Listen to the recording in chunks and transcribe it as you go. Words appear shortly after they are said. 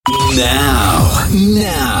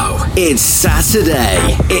Now, it's Saturday.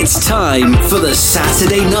 It's time for the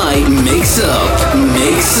Saturday Night Mix-Up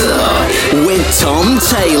with Tom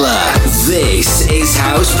Taylor. This is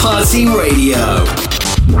House Party Radio.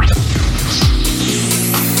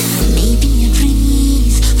 Maybe a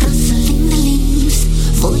breeze rustling the leaves,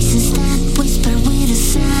 voices that whisper with a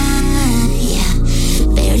sigh.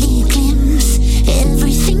 Barely a glimpse,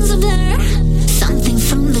 everything's a blur. Something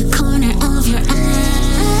from the corner of your eye.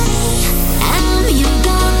 I'm your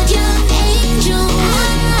guardian angel.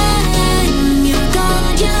 I'm your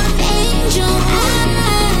guardian angel.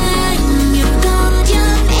 I'm your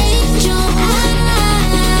guardian angel.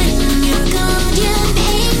 I'm your guardian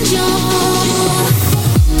angel.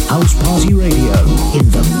 House Party Radio in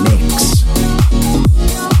the mix.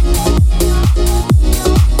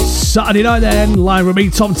 Saturday night then, live with me,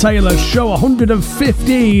 Tom Taylor, show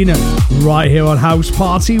 115, right here on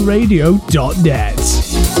housepartyradio.net.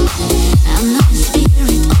 I'm not a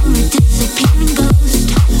spirit or a disappearing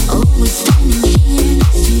ghost, always standing here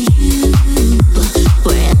next to you.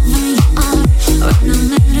 Wherever you are, or no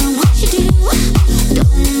matter what you do,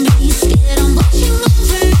 don't be scared, I'm watching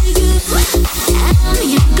over you. I'm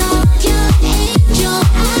your guardian angel.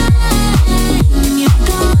 I'm your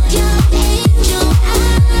guardian angel.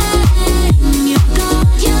 I'm your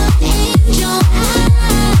guardian angel.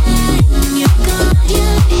 I'm your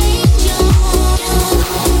guardian angel.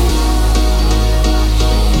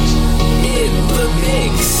 In the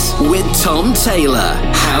mix with Tom Taylor.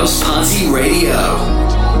 House Party Radio.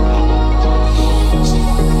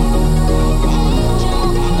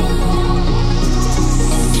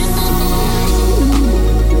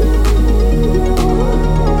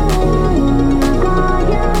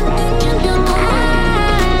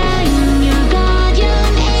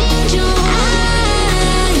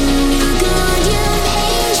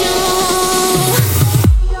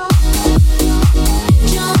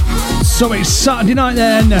 So it's Saturday night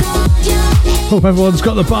then. Hope everyone's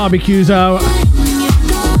got the barbecues out.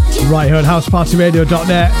 Right here on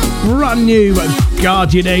housepartyradio.net. Brand new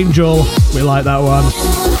Guardian Angel. We like that one.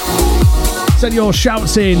 Send your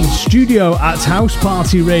shouts in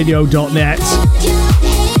studio@housepartyradio.net.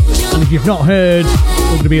 And if you've not heard, we're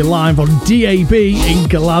going to be live on DAB in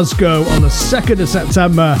Glasgow on the 2nd of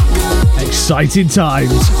September. Exciting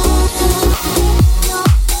times.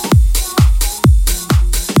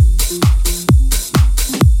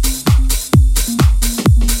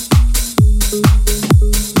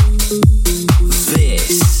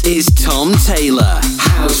 This is Tom Taylor.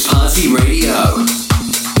 House Party Radio.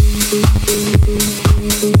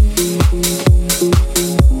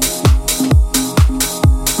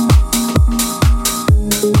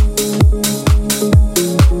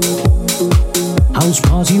 House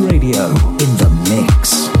Party Radio in the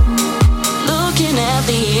mix. Looking at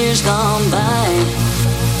the years gone by,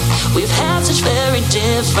 we've had such very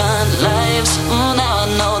different lives. Now I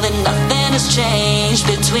know that nothing has changed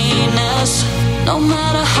between us. No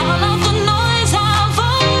matter how loud the noise, I've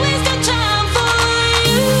always got time for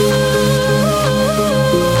you.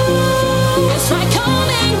 It's like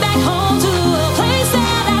coming back home to a place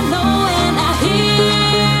that I know, and I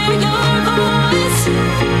hear your voice.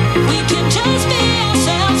 We can just be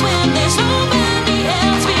ourselves when there's nobody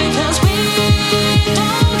else, because we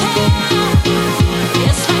don't care.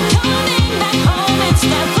 It's like coming back home. It's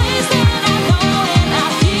that place that I know, and I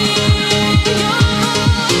hear your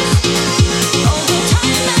voice. All the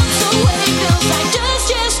time I'm so awake.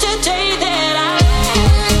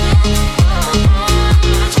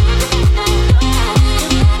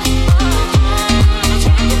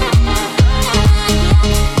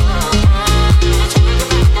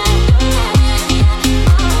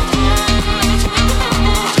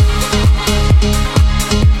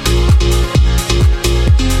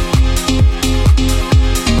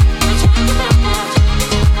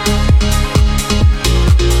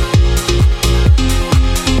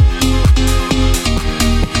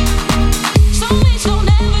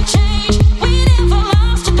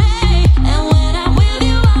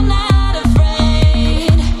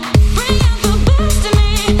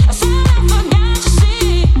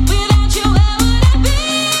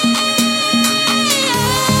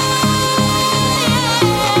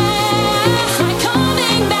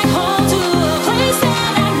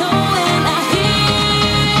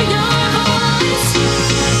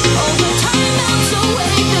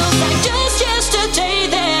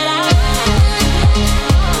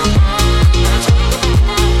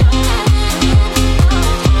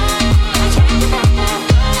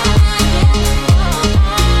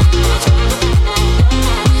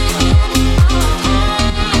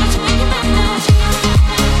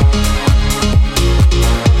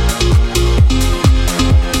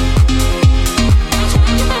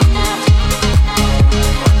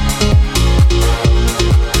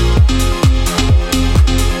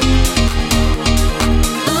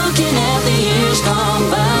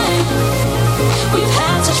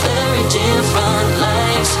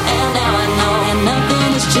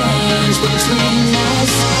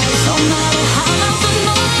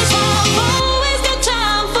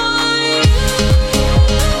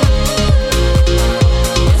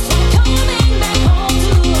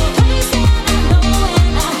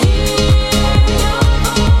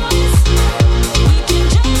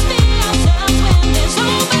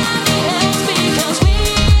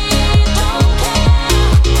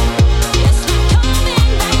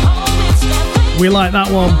 We like that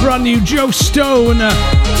one. Brand new Joe Stone,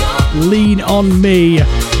 Lean on Me.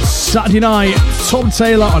 Saturday night, Tom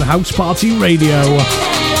Taylor on House Party Radio.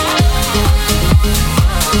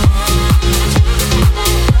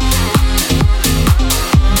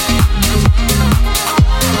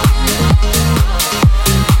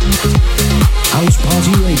 House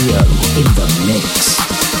Party Radio in the mix.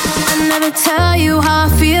 I never tell you how I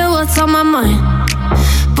feel, what's on my mind.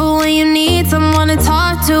 But when you need someone to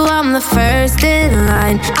talk to, I'm the first in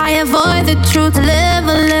line. I avoid the truth to live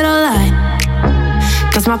a little lie.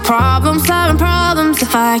 Cause my problems aren't problems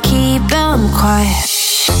if I keep them quiet.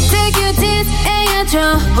 Take your tears and your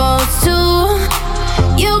troubles too.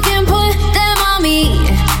 You can put them on me.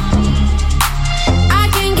 I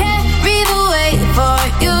can carry the weight for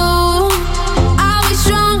you. I'll be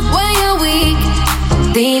strong when you're weak.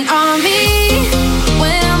 Lean on me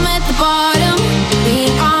when I'm at the bottom.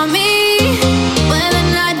 Lean on me when the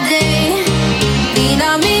night day. Lean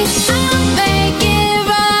on me, I'll make it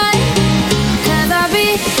right. Cause I'll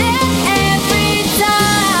be there every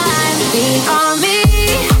time. Lean on me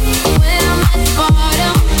when I'm at the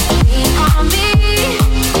bottom. Lean on me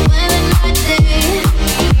when the night day.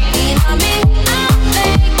 Lean on me, I'll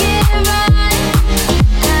make it right.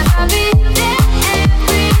 Cause I'll be there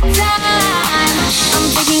every time. I'm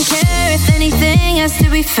taking care if anything has to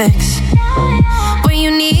be fixed. When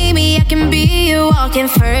you need me, I can be your walking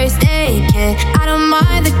first aid kit. I don't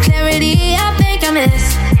mind the clarity I think I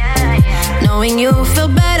miss. Knowing you feel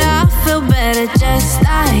better, I feel better just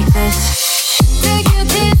like this. Take your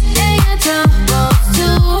tears and your troubles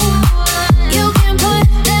too. You can put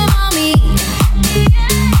them on me.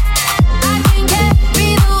 I can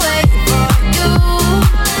carry the weight for you.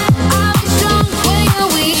 I'll be strong when you're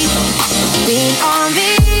weak. Lean on me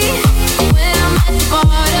when I'm at the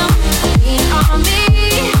bottom. Lean on me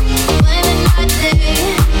when the night day.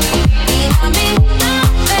 Lean on me, I'll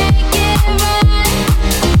make it right.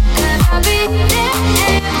 Cause I'll be there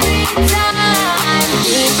every time.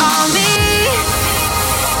 Lean on me.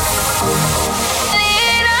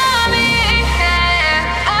 Lean on me, yeah.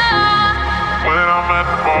 When I'm at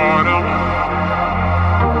the bottom,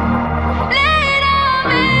 Lean on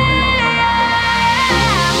me, yeah.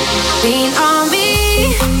 Lean on me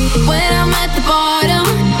when I'm at the bottom.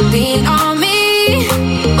 Lean on me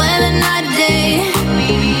when the night day.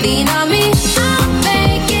 Lean on me, I'll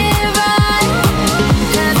make it right.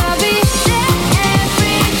 Cause I'll be there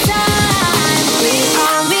every time. Lean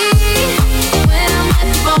on me when I'm at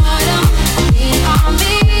the bottom. Lean on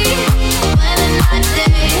me when the night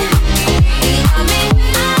day. Lean on me,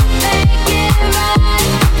 I'll make it right.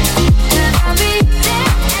 Cause I'll be there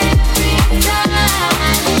every time.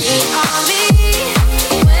 Lean on me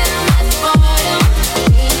when I'm at the bottom.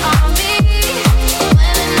 Lean on me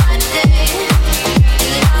when the night day.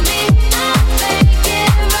 Lean on me, I'll make it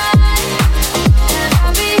right. Cause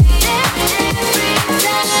I'll be there every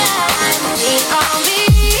time. Lean on me.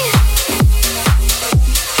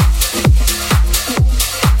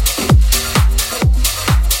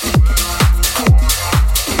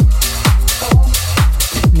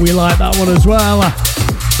 We like that one as well.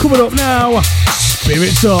 Coming up now,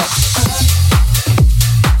 Spirits Up.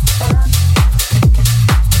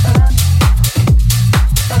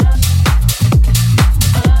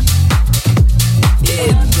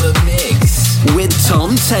 In the mix with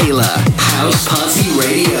Tom Taylor, House Party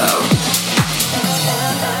Radio.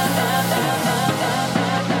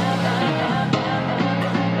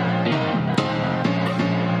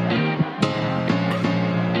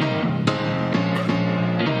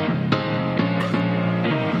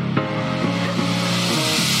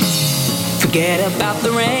 Forget about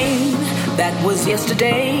the rain that was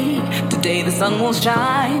yesterday. Today the sun will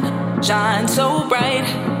shine, shine so bright.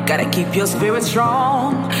 Gotta keep your spirit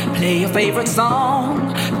strong. Play your favorite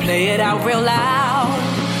song, play it out real loud.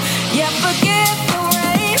 Yeah, forget the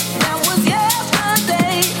rain that was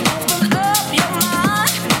yesterday. Open up your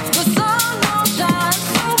mind, the sun will shine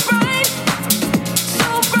so bright, so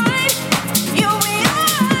bright. You'll be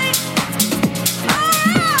alright,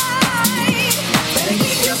 alright. Better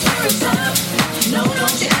keep your spirits up. No,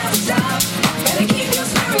 don't you ever stop. Better keep your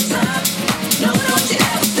spirits up. No, don't you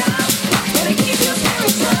ever stop. Better keep your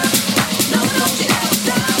spirits up. No, don't you ever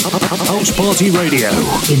stop. House Party Radio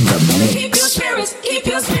in the Keep mix.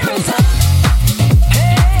 your spirits up.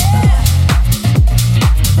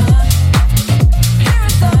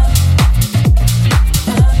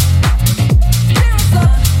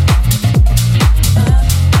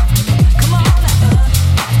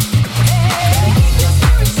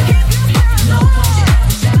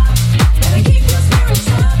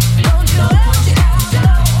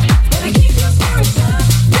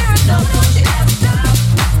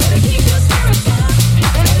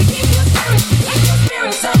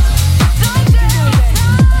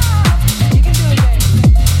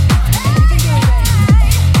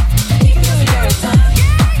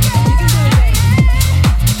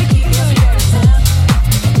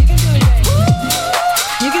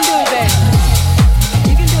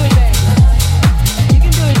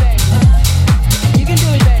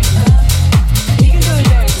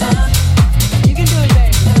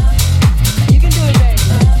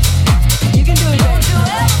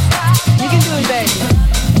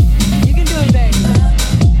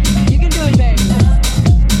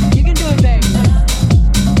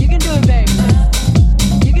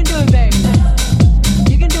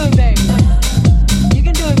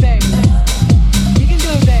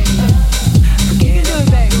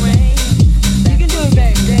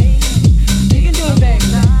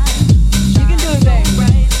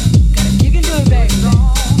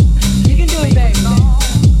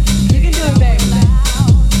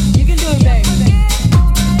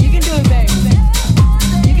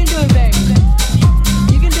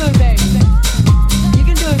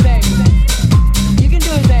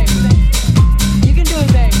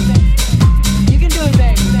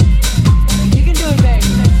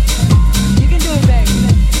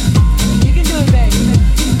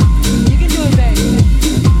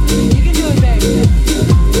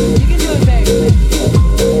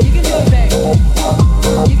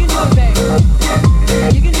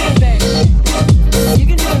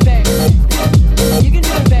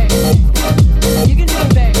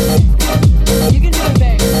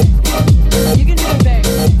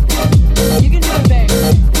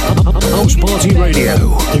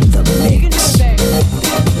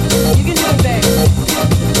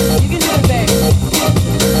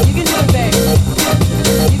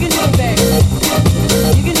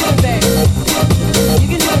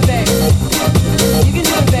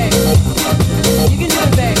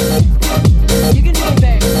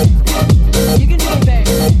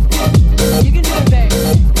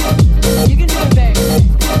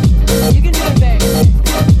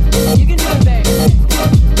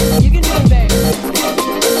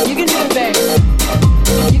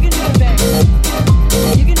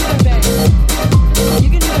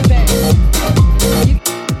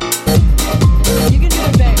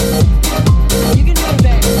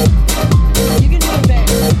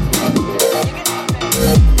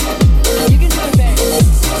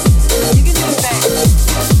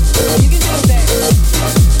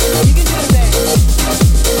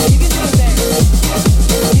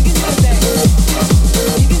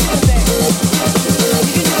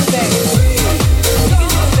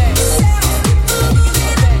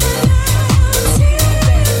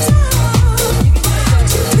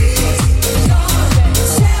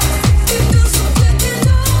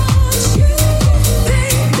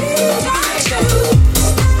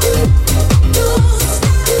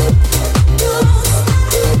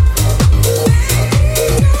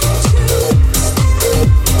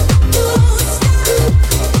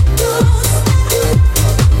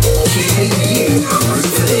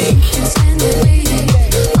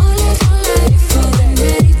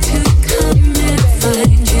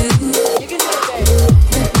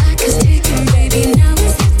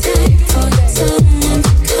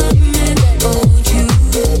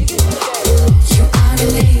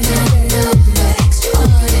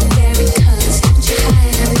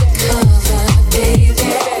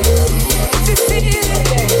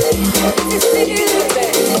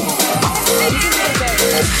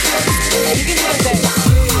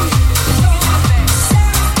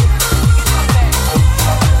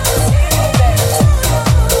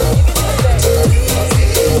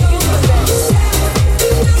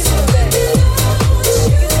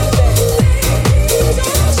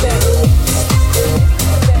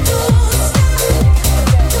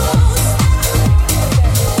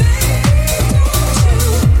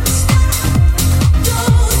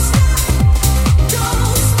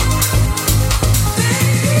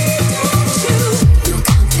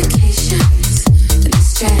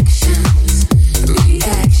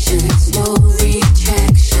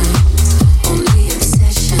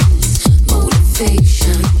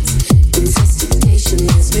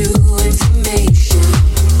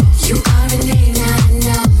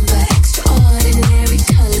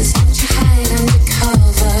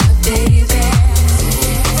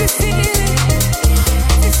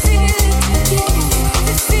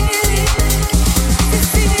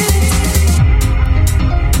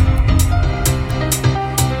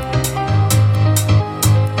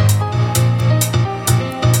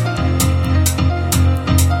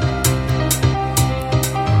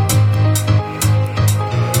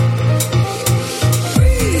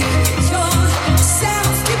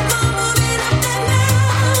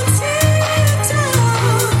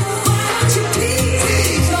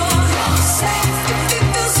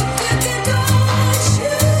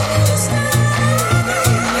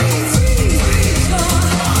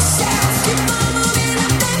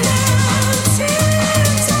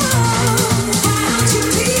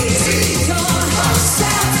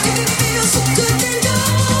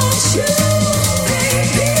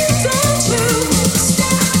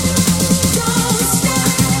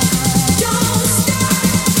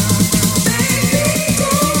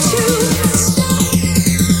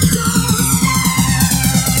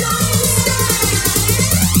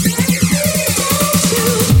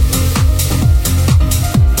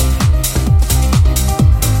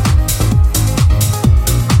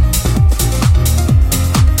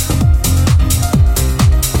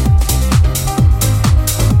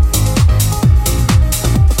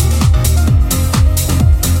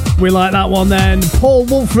 We like that one then. Paul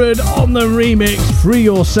Wolford on the remix, Free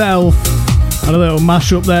Yourself. And a little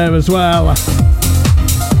mashup there as well.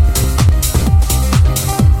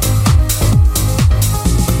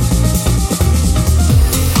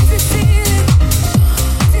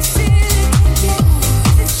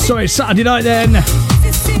 So it's Saturday night then,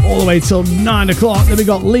 all the way till 9 o'clock. Then we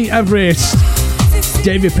got Lee Everest,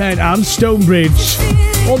 David Penn and Stonebridge.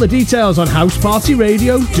 All the details on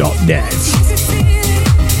housepartyradio.net.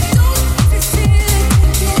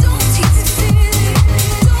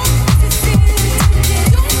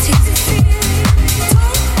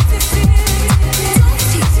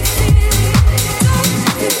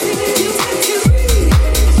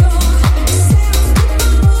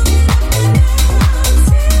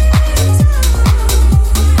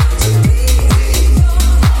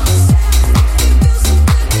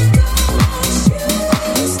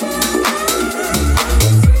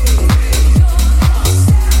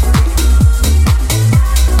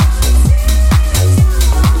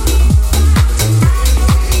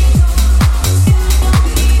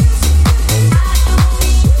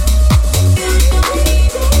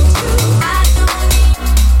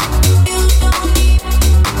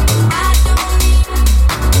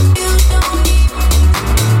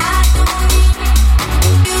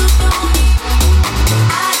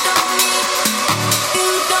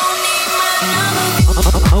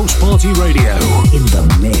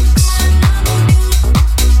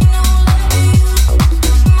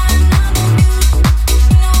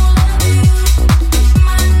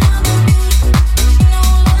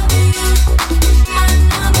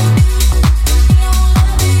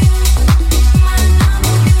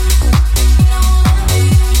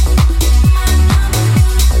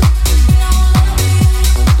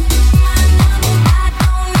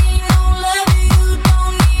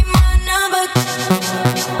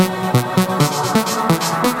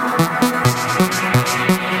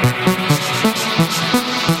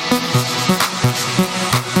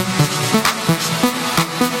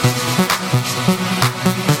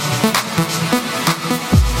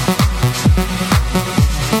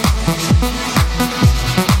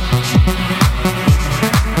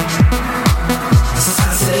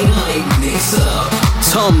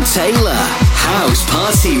 Tom Taylor, House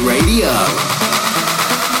Party Radio.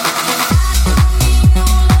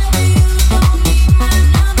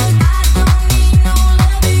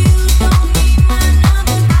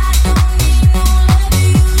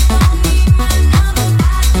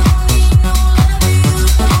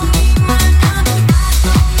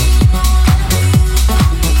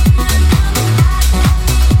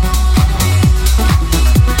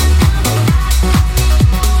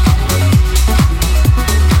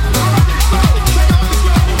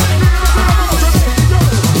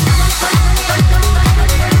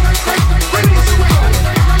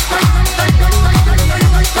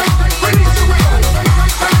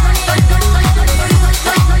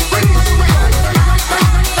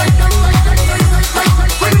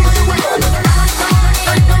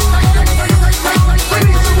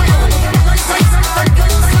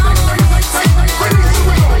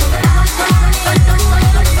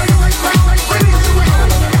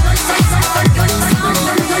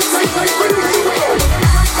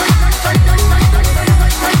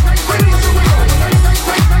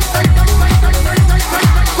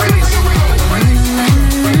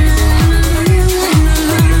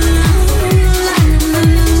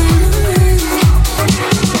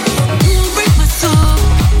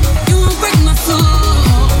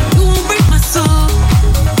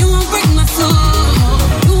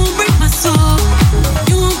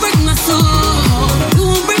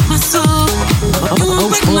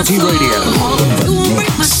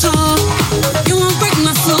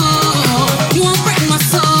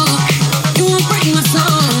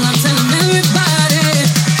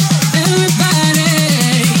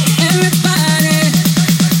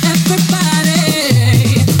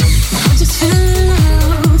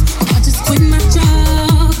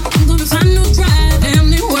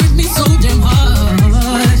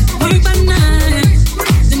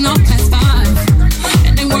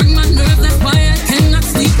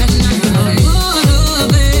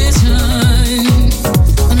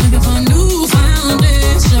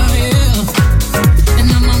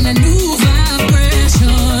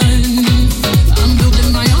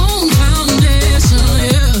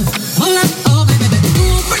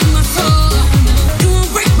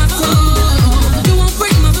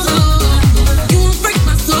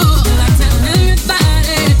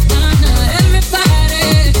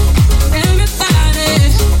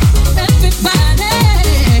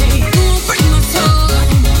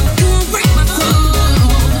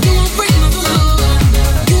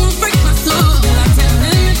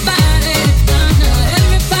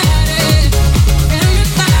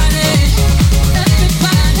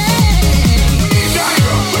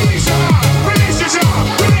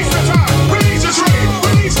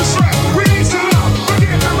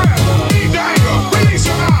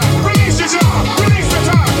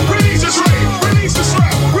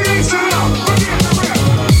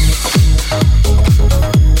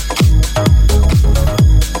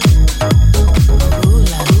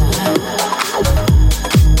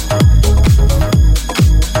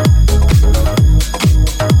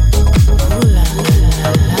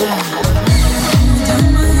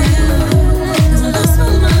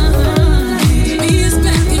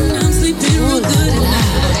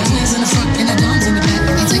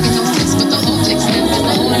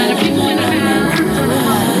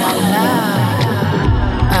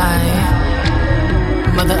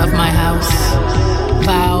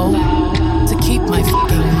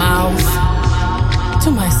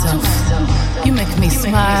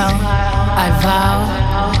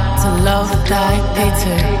 die,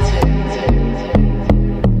 Peter.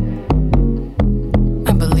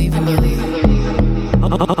 I believe in you.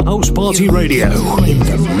 House Party Radio in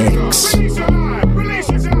the mix.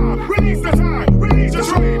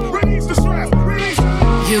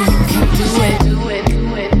 You can do it.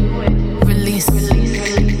 Release,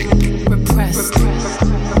 repressed,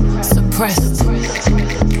 suppressed,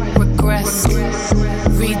 regress,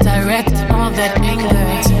 redirect all that anger.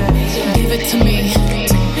 Give it to me.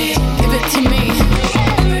 Give it to me.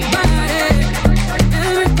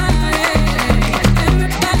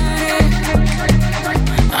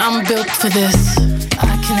 I'm built for this.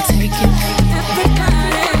 I can take it.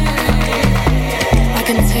 I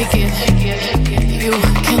can take it. You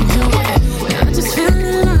can do it. I just fell in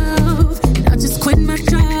love. I just quit my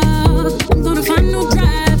job. I'm gonna find no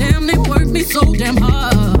drive. Damn, they work me so damn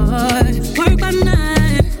hard. Work by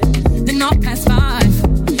 9, then I'll pass 5.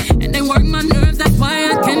 And they work my nerves. That's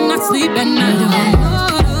why I cannot sleep at night.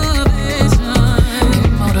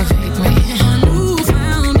 Motivate me. New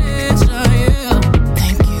foundation, yeah.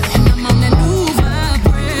 Thank you. And I'm on that new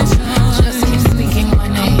vibration. Just keep speaking my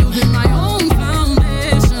name. Building my own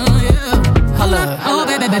foundation, yeah. Holla. Oh,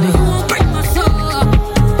 baby, baby, you won't break my soul.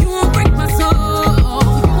 You won't break my soul.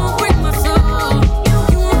 You won't break my soul.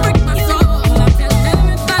 You won't break my soul. I'm telling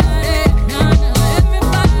everybody,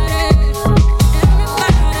 everybody.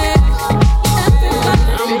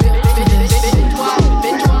 I'm built for this.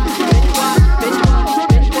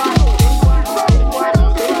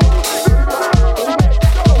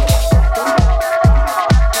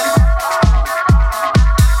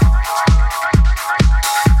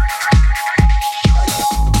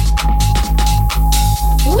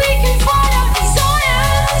 We can find our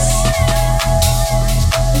desires.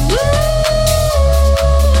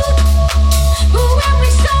 But when we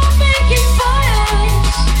start making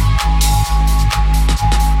fires,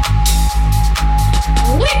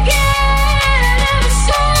 we get our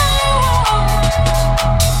soul.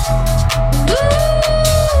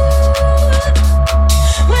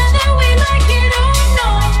 Whether we like it or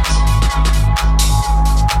not,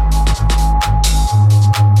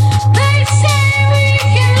 they say we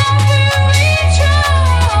can love who we trust.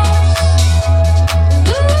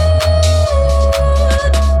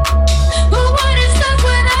 But what is love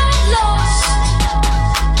without lost?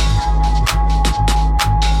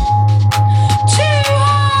 Two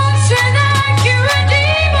hearts with accurate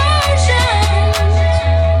emotions.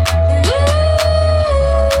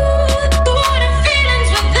 What are feelings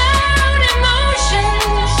without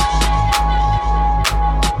emotions?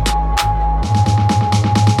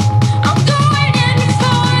 I'm going in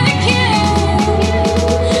for the kill.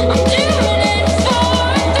 I'm doing it for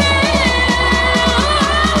a thrill.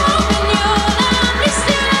 Hoping you'll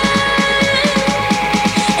understand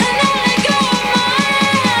and only go on my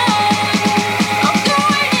own. I'm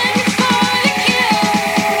going in for the kill.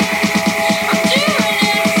 I'm doing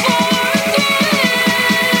it for a thrill.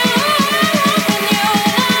 Hoping you'll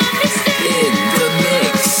understand. In the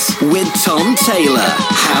mix with Tom Taylor,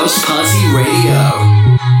 House Party Radio.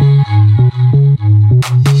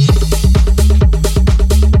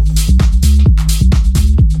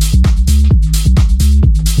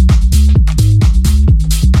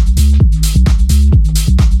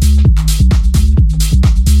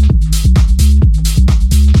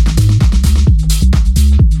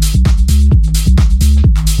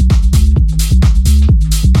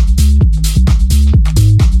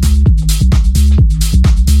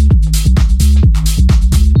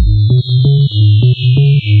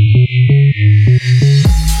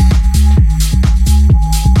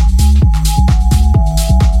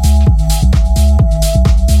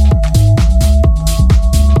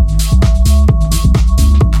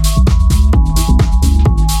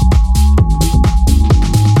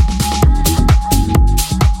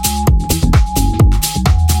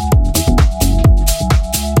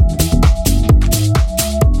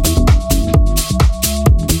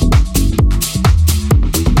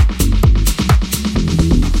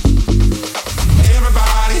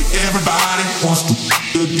 Everybody wants to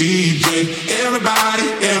the DJ.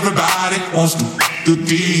 Everybody wants to the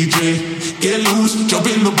DJ. Get loose, jump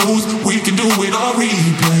in the booth. We can do it on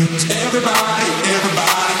replay. Everybody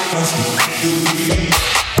wants to the DJ.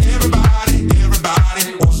 Everybody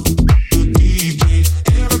wants to the DJ.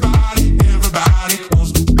 Everybody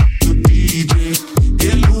wants to the DJ.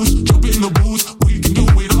 Get loose, jump in the booth. We can do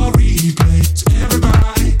it on replay.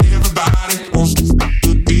 Everybody wants to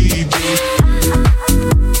the DJ.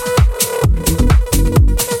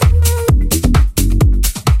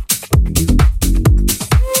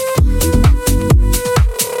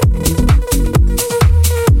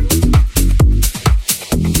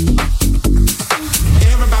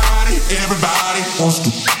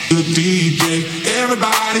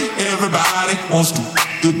 everybody wants to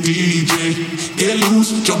the DJ. Get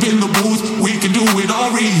loose, jump in the booth, we can do it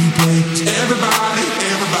on replay. Everybody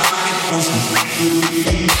wants to the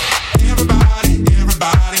DJ. Everybody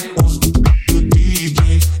wants to the DJ.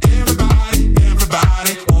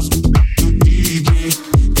 Everybody wants to the DJ.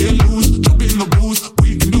 Get loose, jump in the booth, we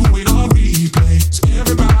can do it on replay.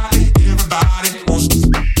 Everybody wants to the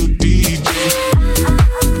DJ.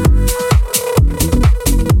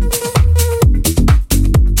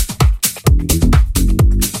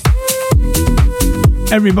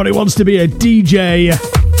 Everybody wants to be a DJ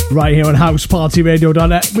right here on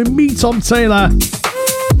housepartyradio.net with me, Tom Taylor,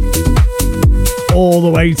 all the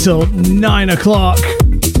way till 9 o'clock.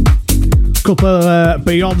 Couple of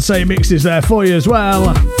Beyonce mixes there for you as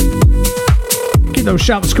well. Keep those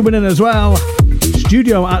shouts coming in as well.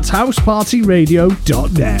 Studio at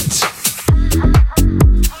housepartyradio.net.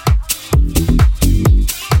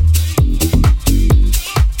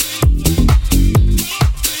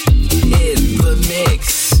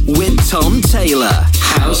 With Tom Taylor,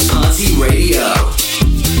 House Party Radio.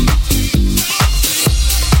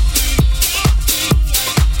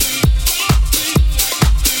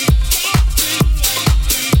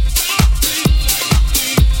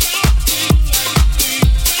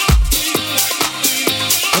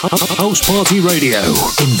 House Party Radio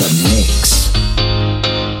in the mix.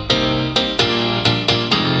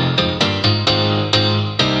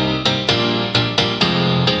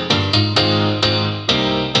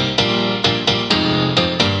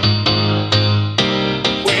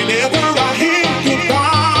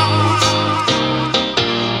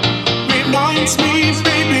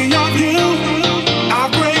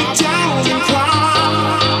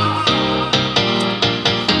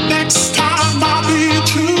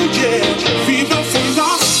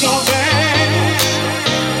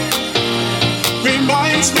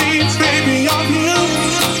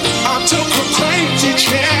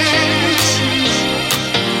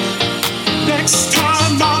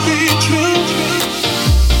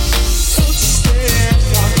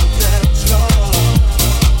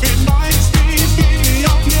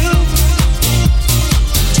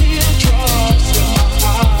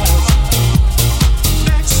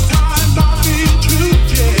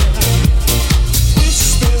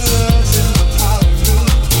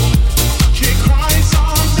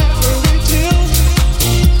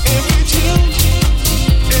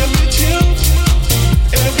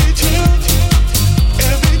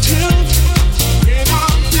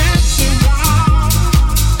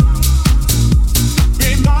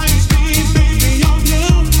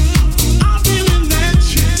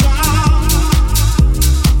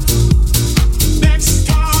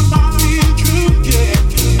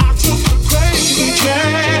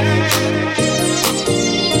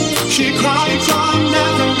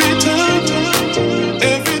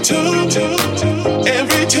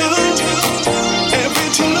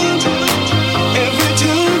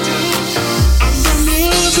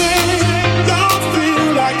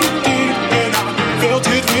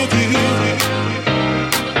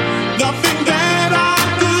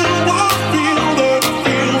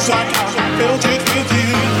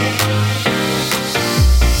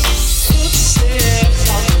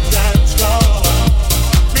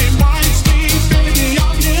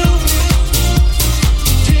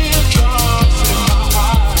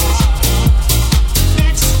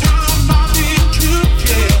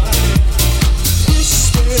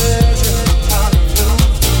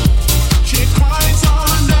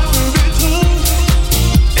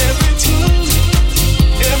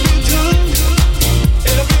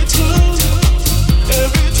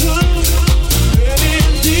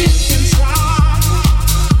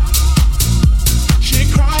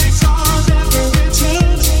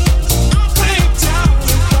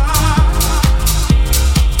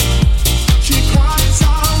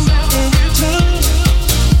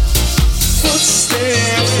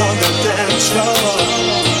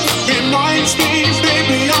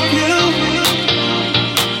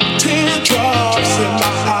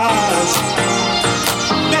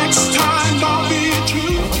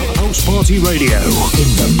 Radio in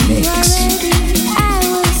the mix.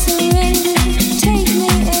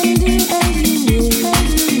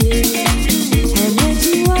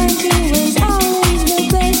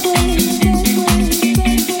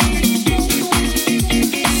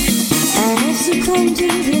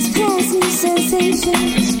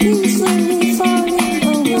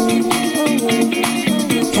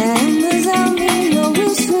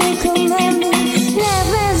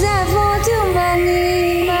 Never ever do money.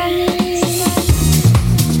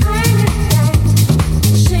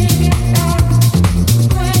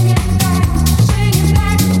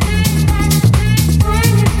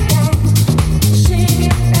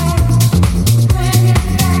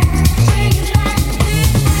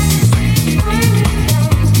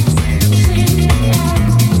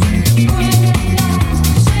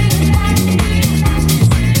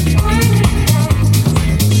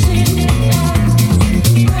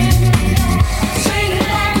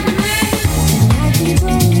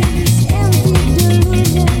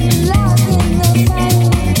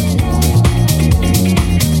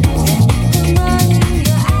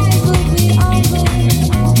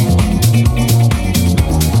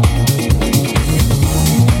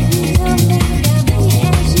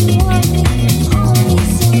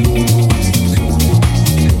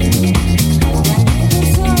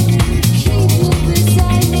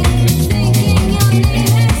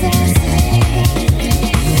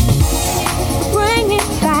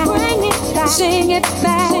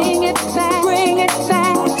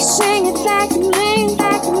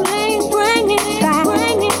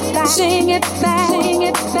 Sing it back, bring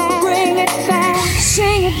it back,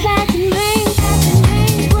 sing it back to me.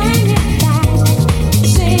 Bring it back,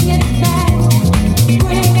 sing it back,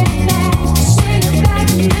 bring it back, sing it back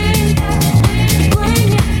to me.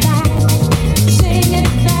 Bring it back, sing it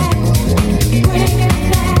back, bring it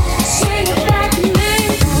back, sing it back to me.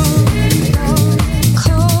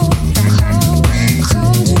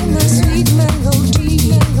 Come to my sweet melody.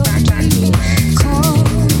 Come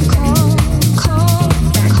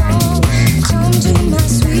to my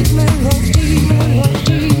sweet melody.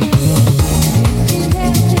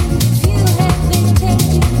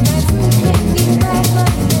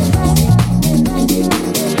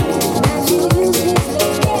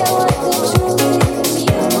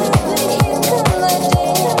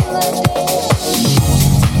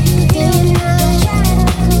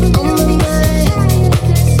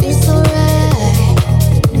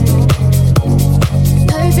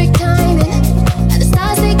 Perfect timing, and the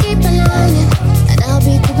stars they keep aligning, and I'll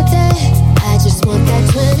be good with that. I just want that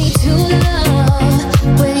 22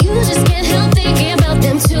 love, where you just can't help thinking about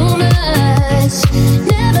them too much.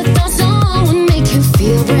 Never thought someone would make you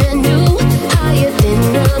feel brand new, higher than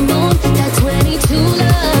the moon. That 22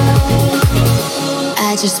 love,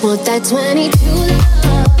 I just want that 22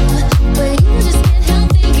 love, where you just can't help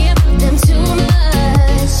thinking about them too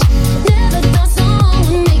much. Never thought someone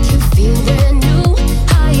would make you feel brand new,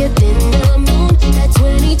 higher than the moon. That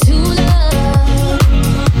 22 love.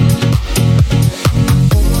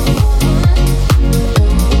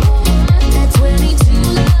 That 22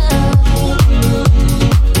 love.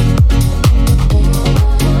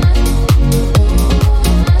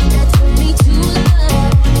 That 22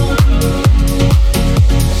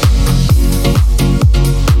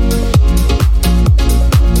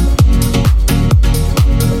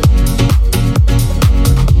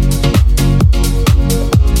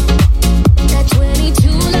 That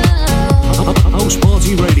 22 love. House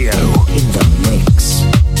Party Radio in the mix.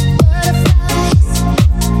 Butterflies,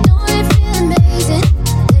 don't it feel amazing?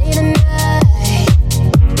 Late at night,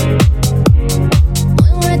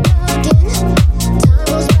 when we're talking, time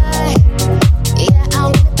goes by. Yeah, I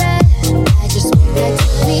want it back. I just want that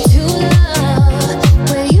 22 love,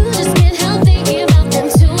 where you just can't help thinking about them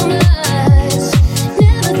too much.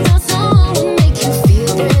 Never thought someone would make you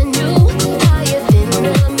feel brand new, higher than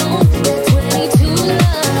the moon. That 22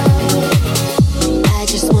 love. I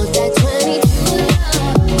just want that 22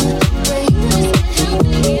 love, where you just can't help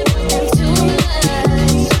thinking about them too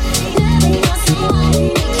much. Never thought someone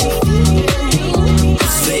would make you feel brand new.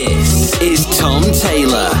 This is Tom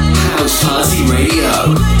Taylor, House Party Radio.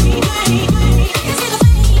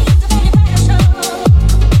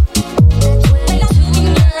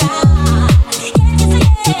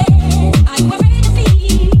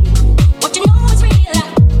 What you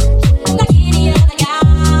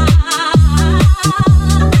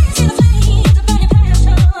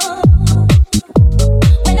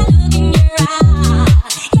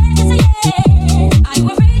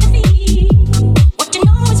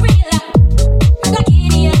know is real, like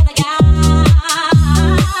any other guy.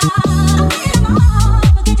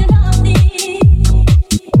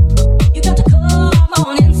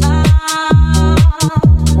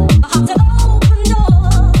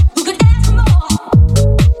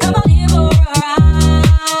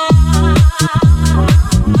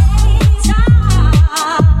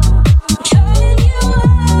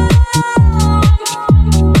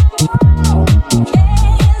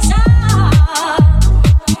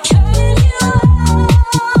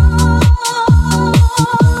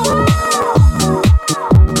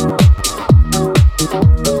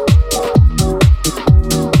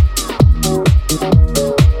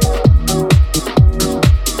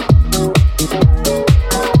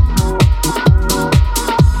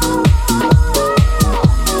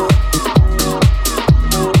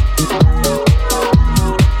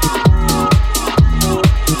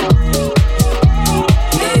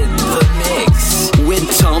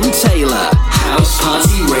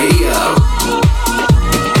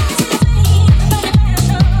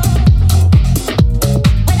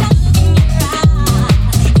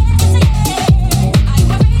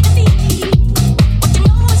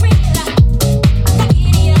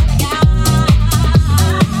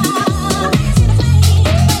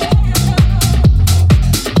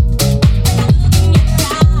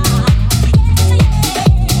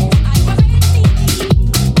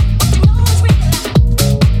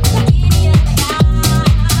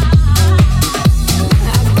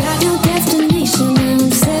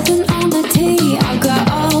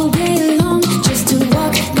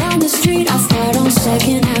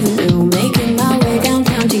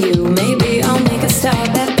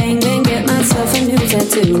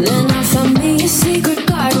 Then I found me a secret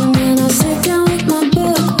garden and I sit down with my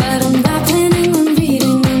book, but I'm not planning on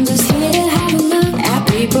reading. I'm just here to have a look at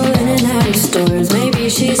people in and out of stores. Maybe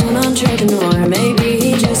she's an entrepreneur, maybe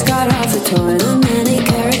he just got off a tour. The many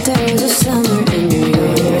characters of summer in New York.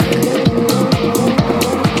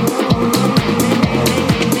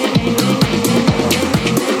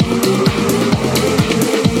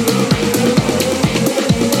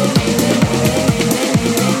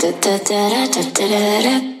 Da da da da da da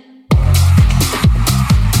da.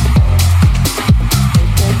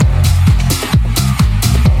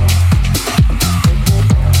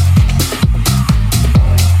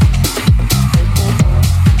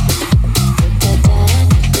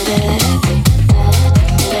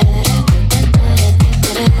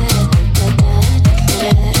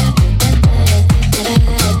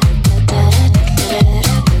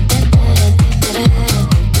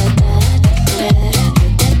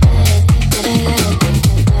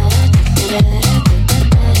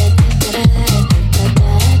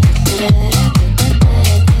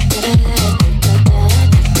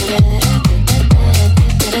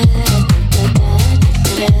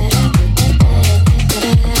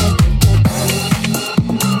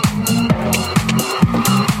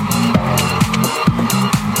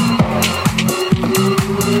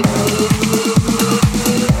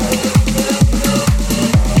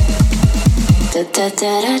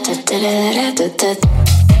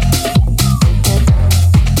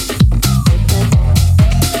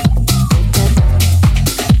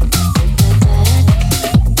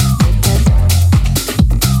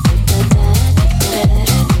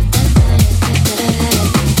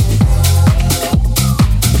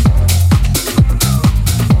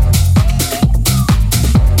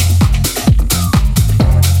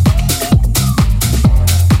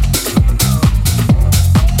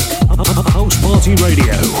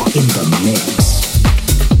 Radio in the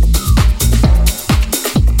mix.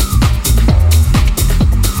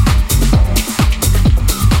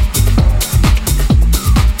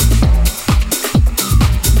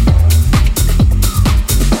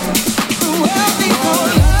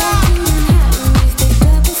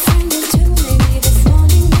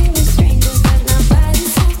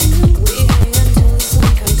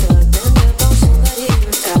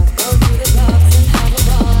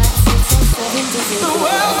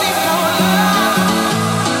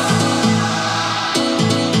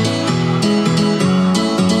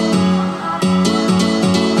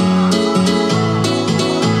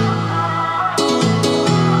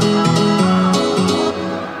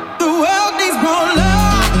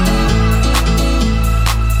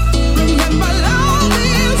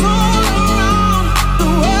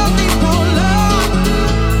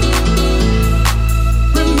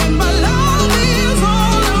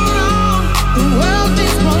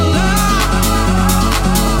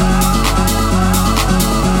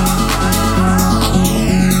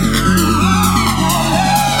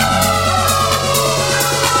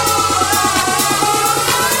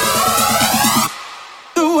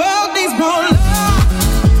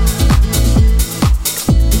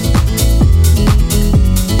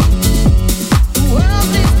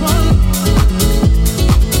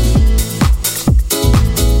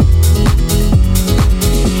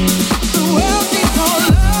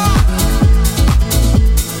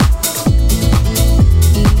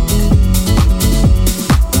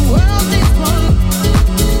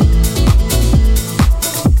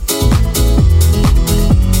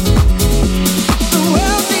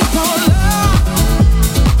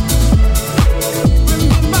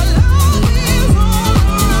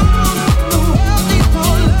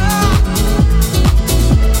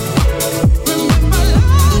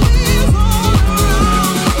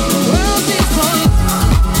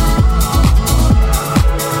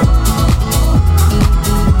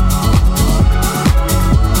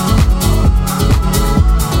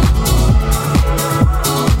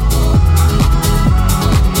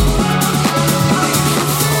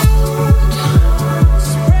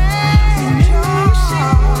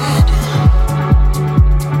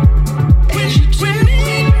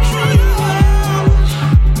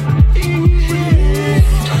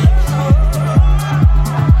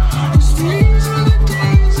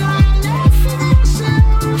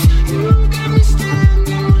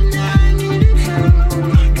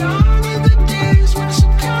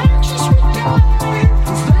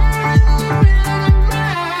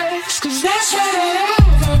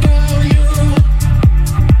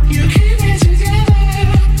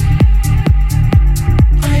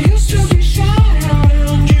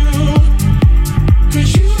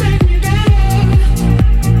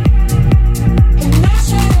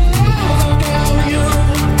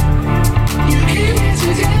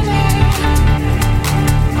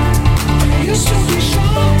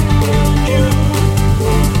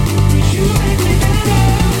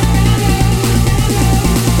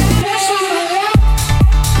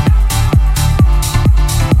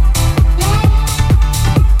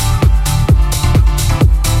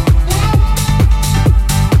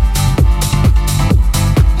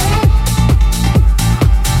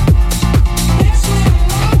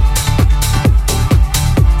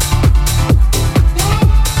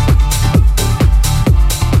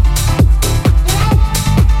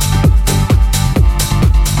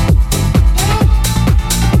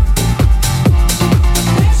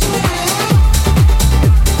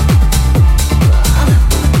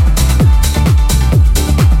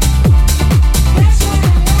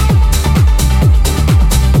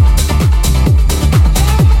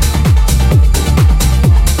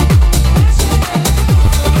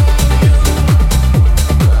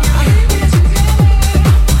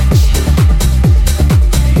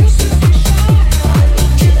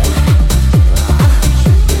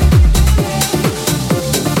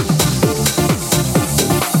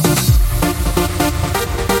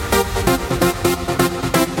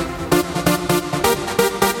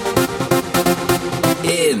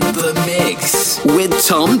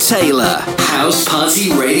 Tom Taylor. House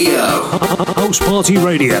Party Radio. House Party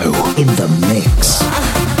Radio in the mix.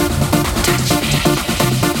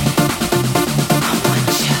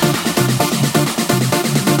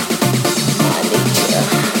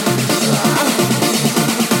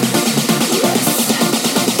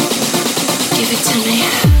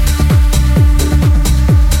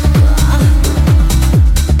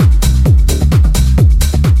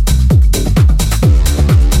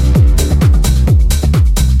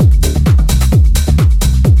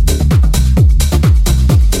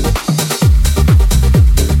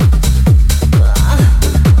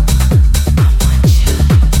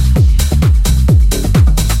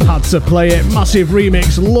 To play it, massive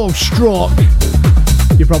remix, Love Struck.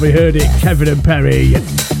 You probably heard it, Kevin and Perry.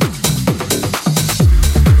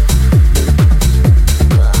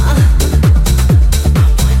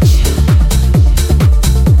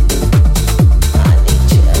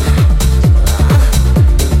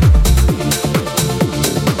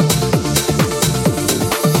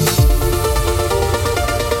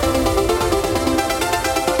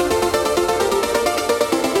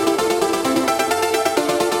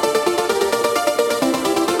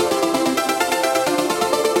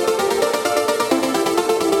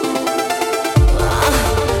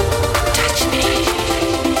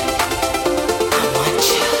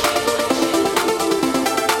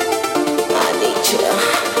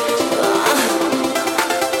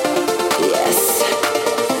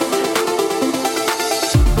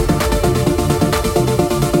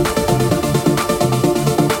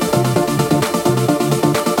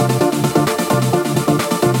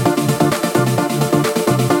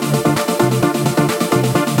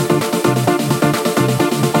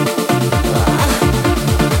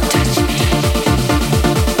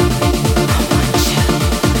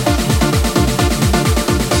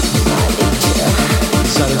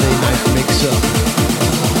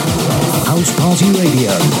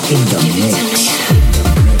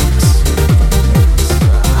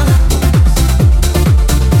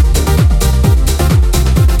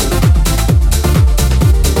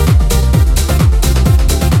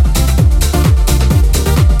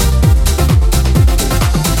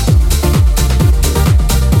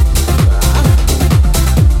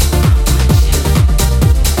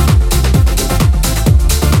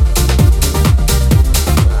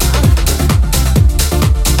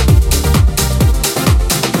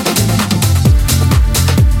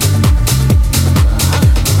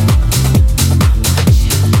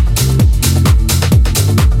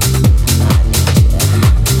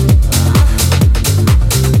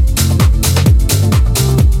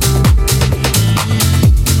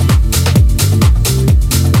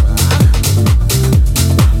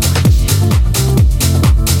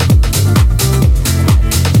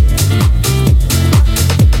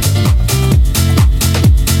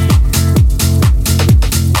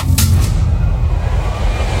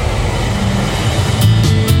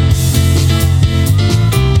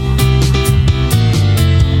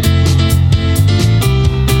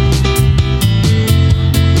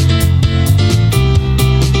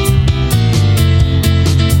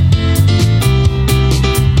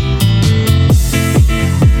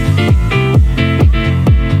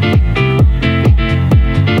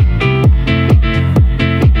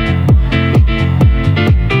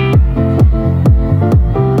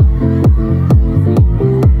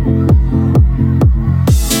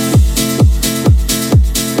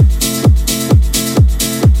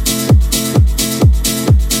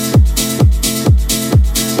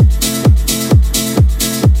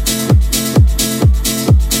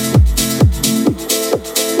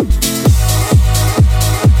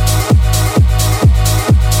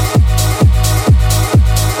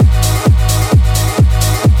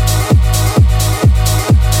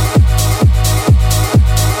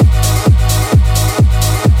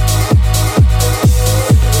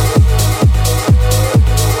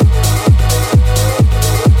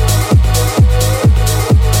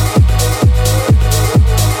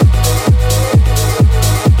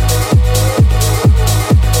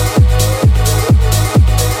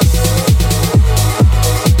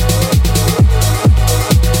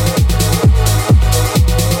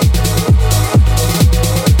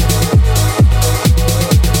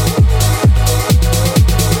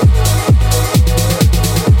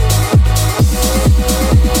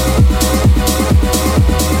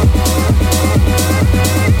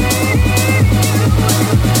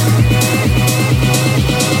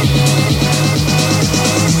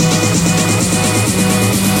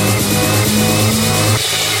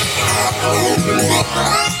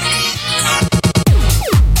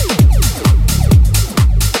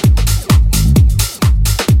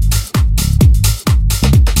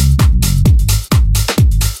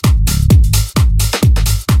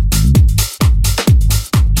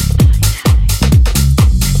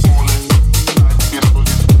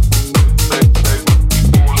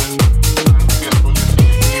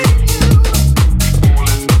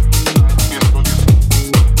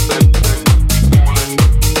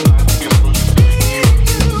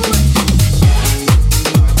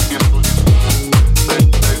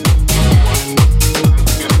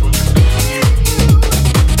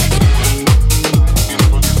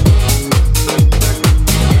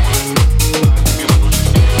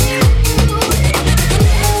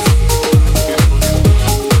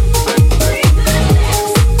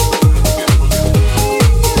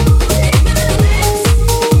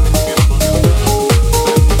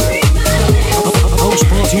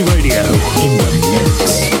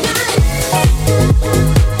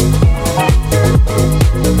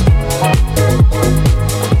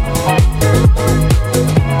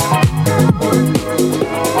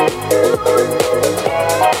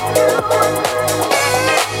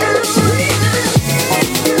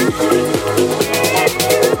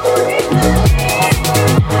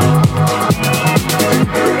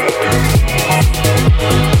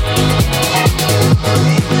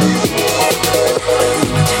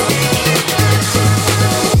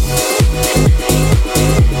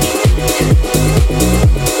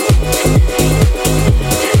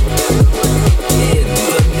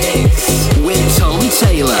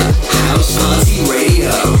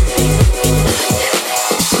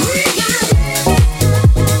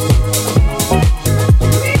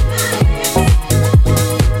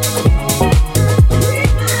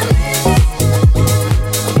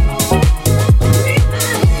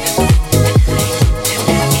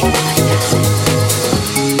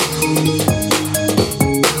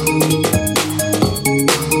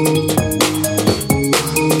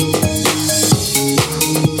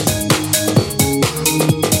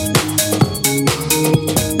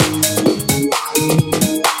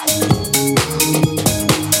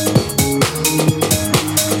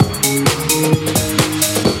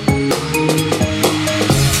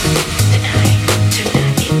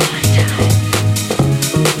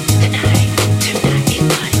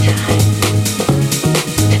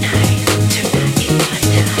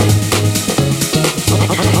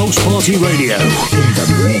 House Party Radio in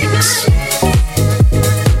the mix.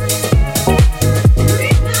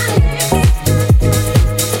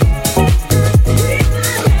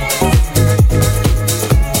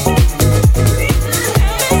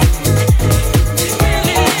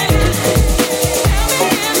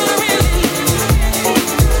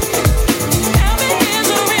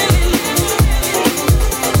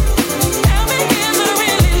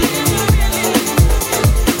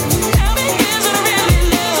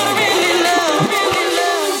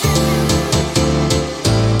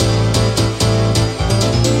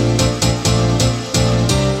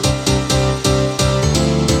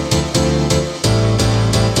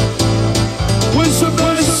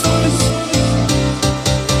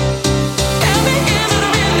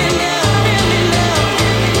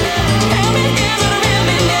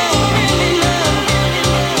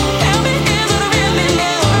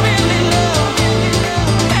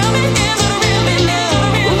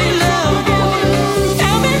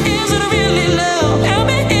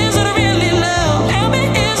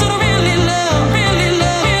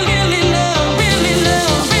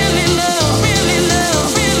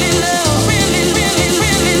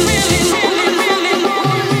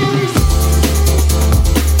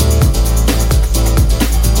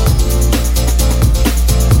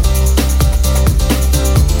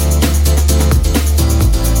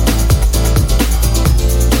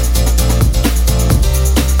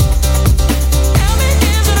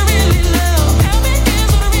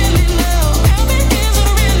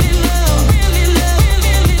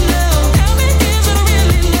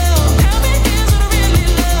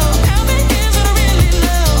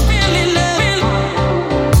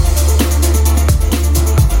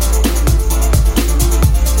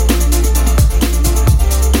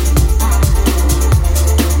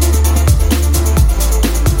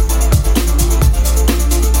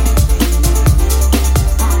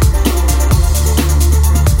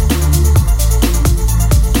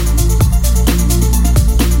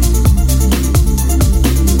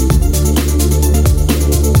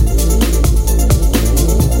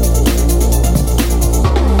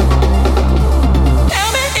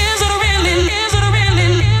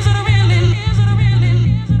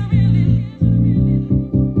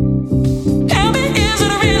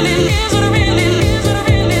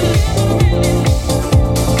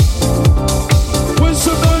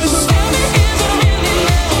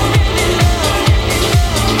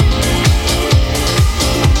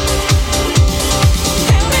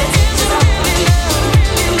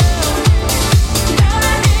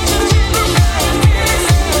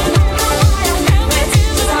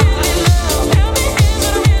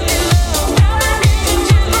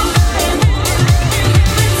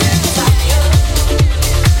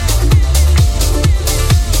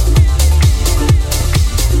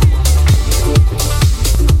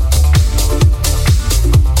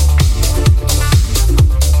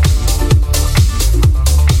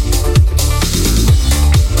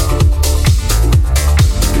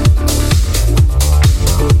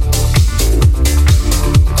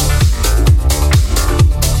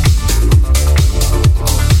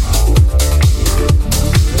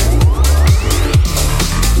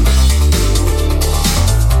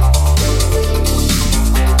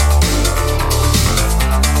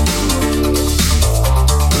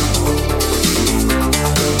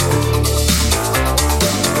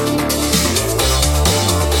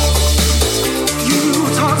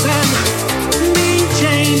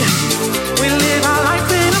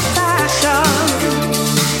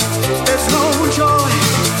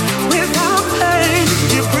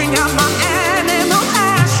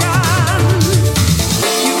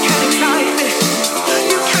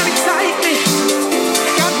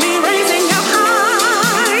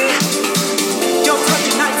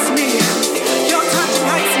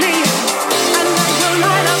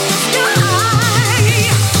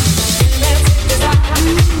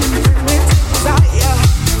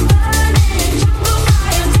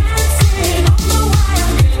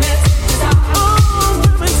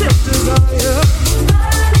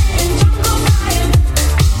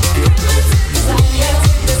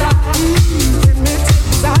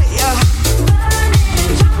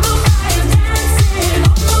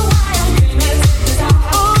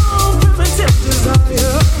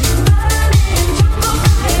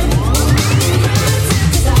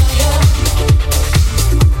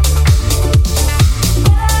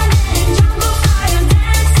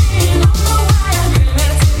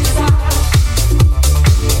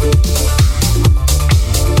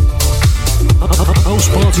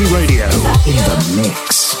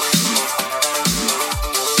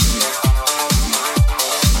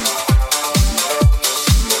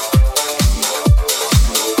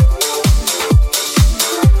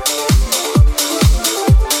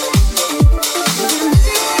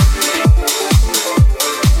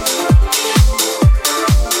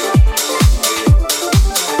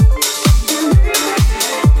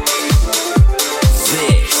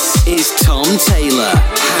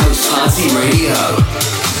 Party Radio.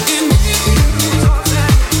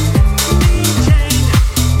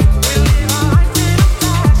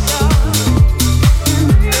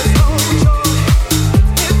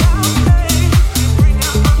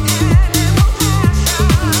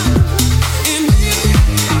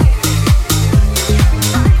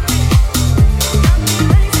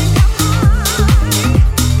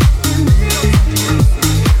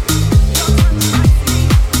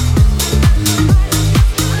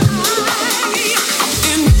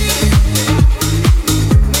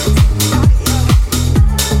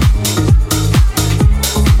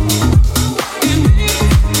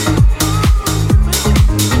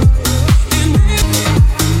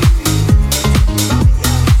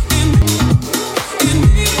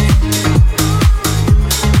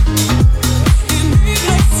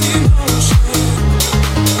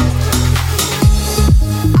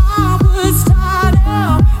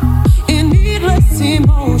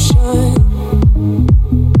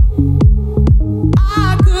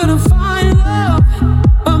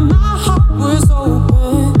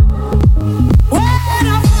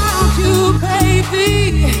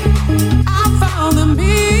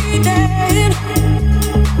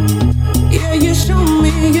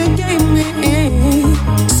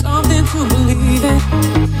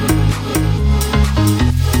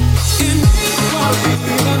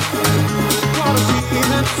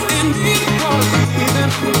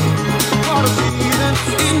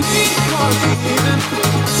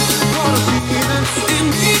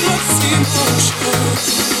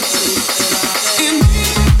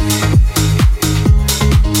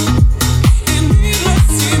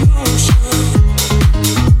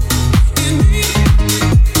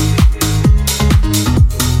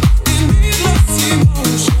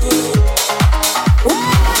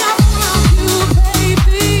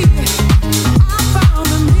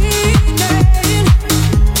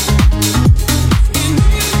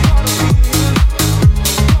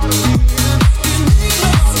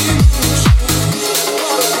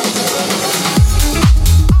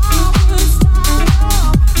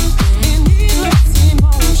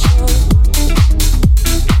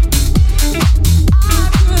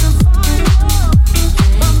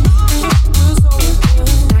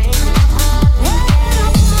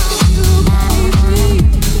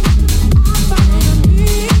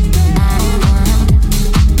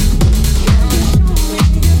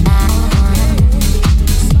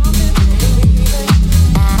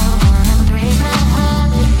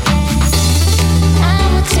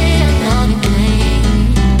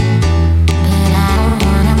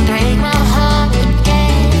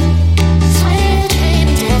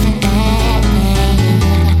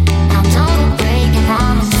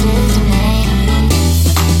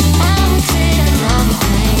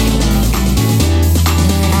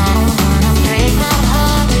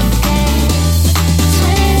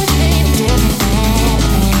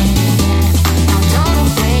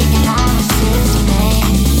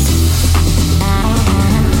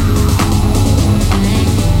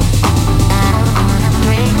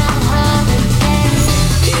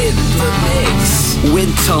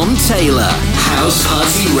 Tom Taylor, House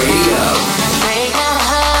Party Radio.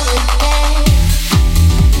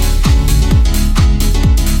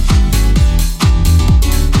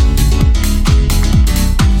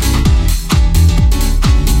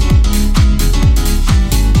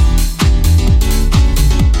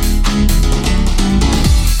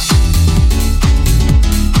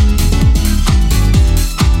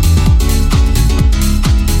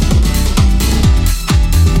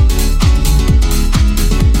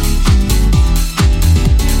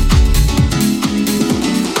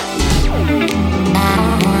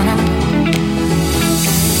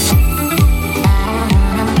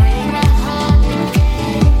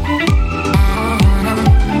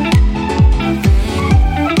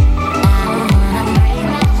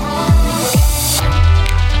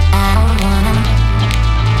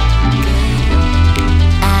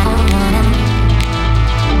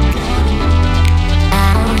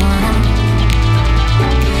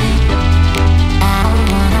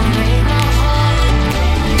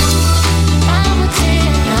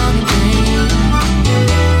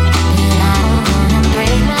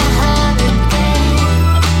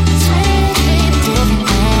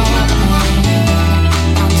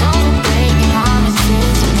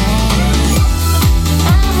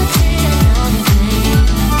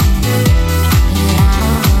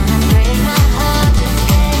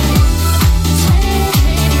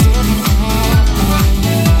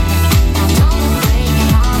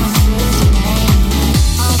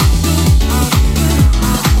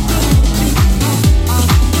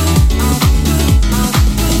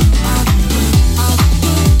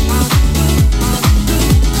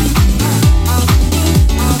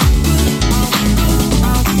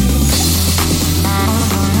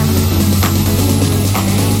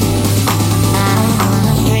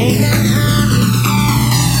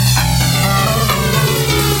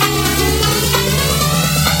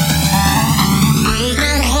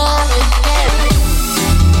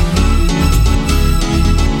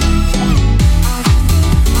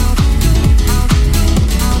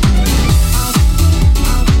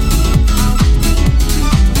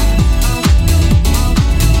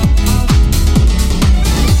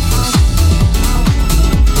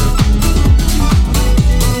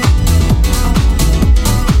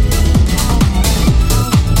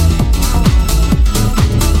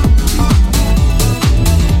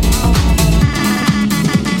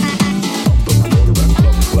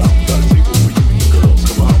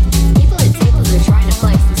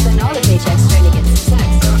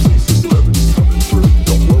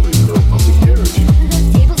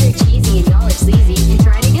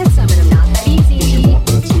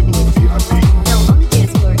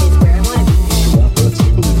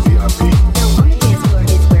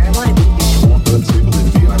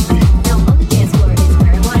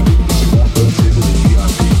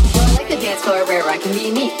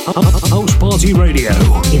 Party Radio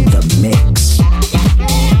in the mix.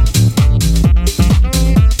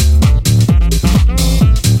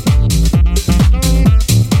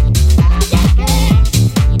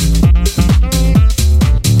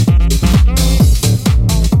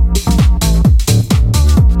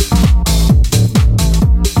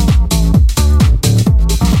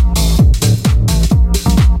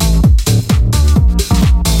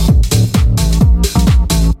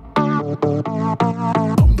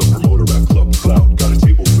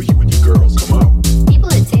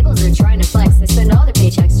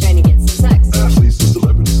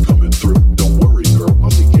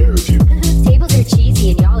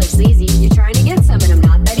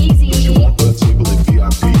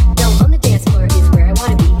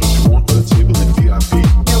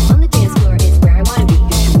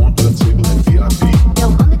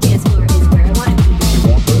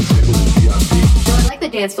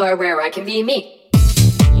 Dance floor where I can be me.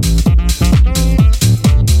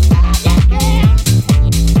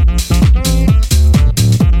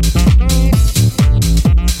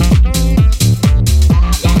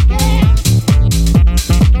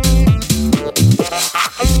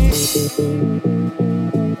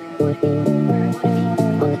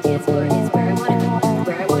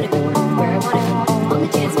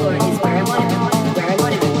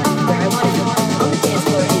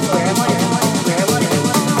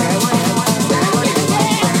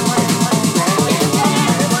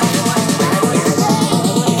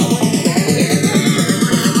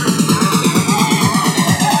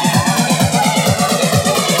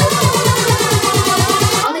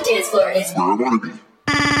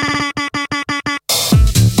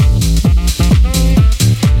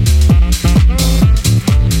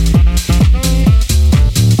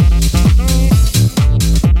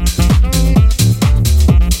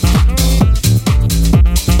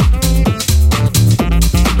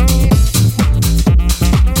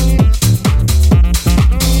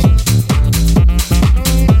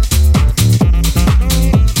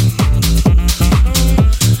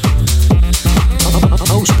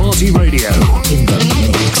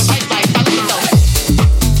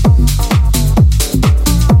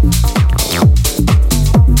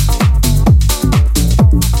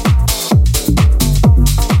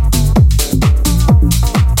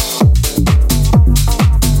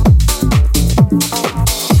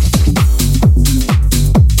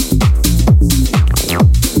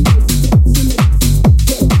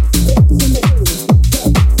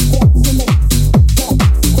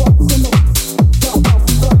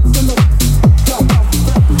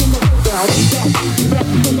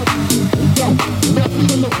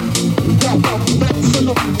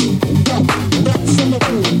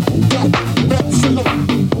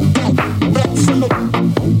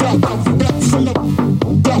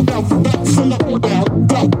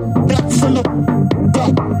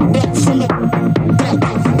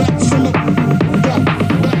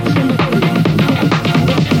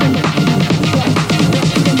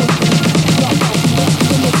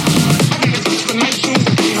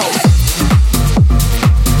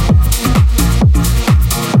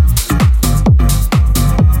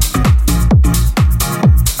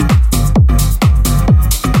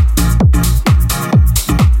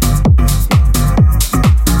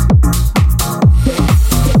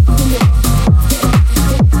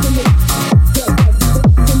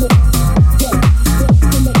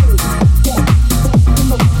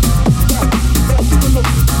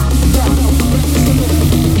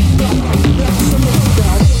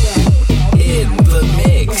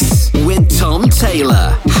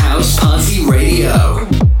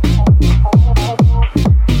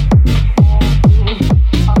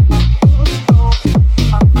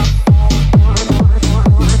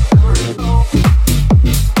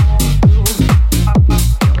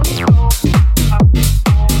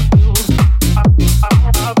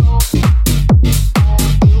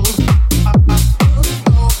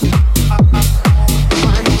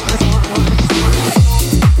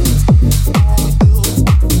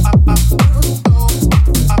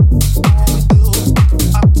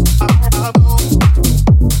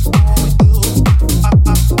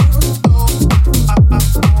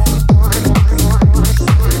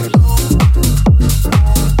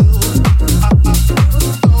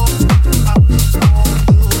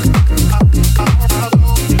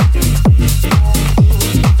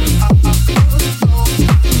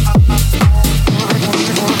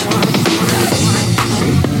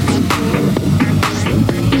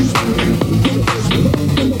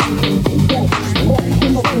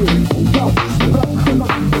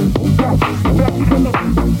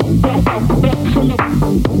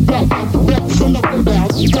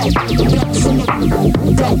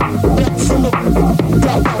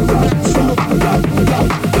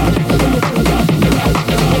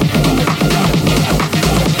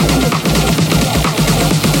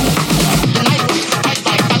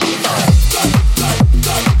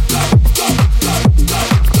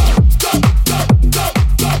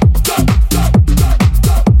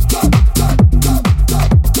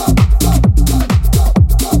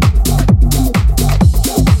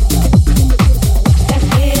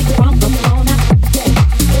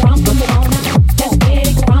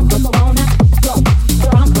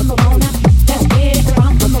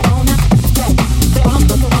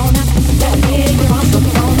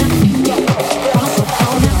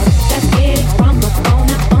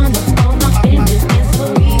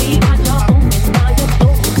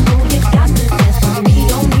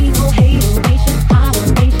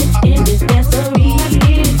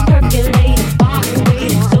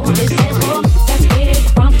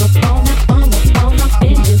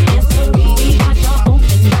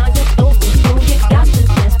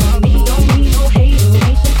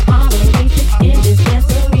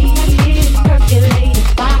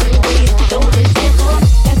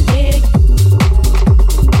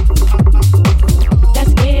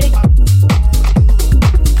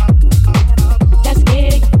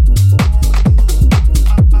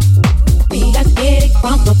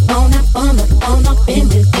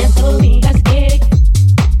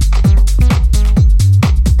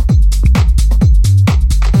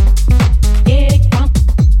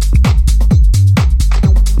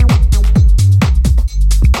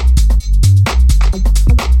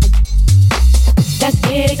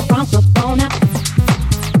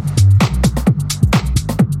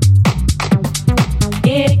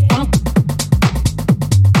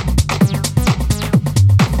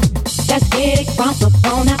 get it crunk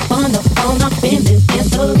up on up, on up, on up in this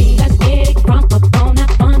dancery. Let's get it crunk up on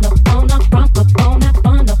up, on up, on up, crunk up on up,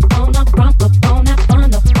 on up, on up, crunk up on up,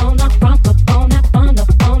 on up, on up, crunk up on up, on up,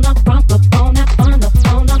 on up, crunk up on up, on up,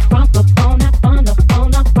 on up, crunk up on up, on up,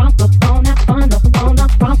 on up, crunk up on up, on up, on up,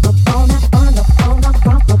 crunk up on up, on up, on up, crunk up on up, on up, on up,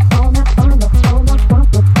 crunk up on up, on up, on up,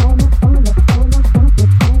 crunk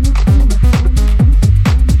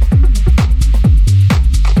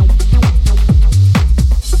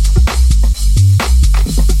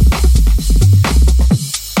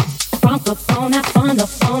up on up.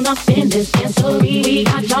 On up in this dancery, we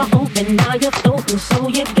got y'all open, now you're floating, so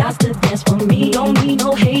you got to dance for me. Don't need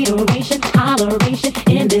no hateration, holleration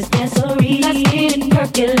in this dancery. Let's get it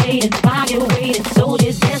percolating, fire waiting, so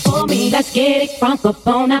just dance for me. Let's get it crunk up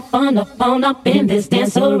on up, on up in this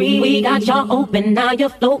dancery. We got y'all open, now you're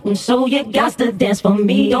floating, so you got to dance for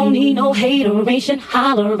me. Don't need no hateration,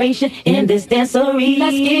 holleration in this dancery.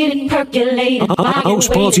 Let's get it percolating, fire House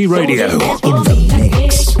waiting, Party so Radio just dance in for the me. Let's get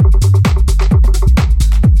mix. it.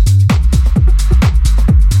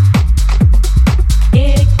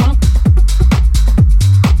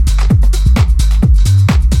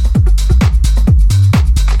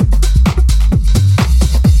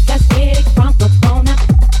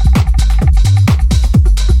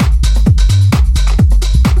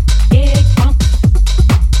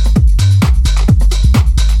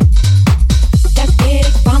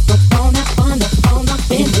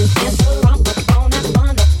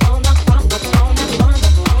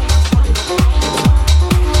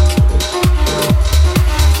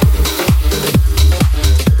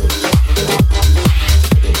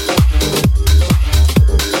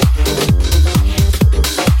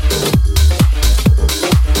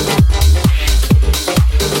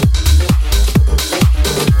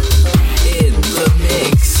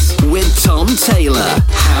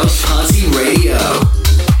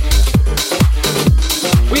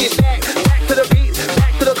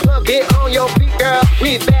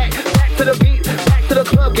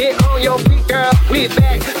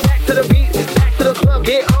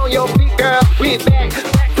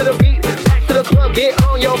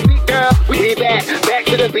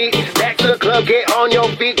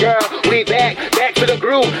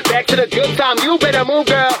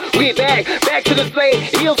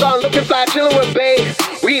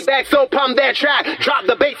 Drop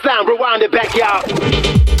the bass line, rewind it back, y'all.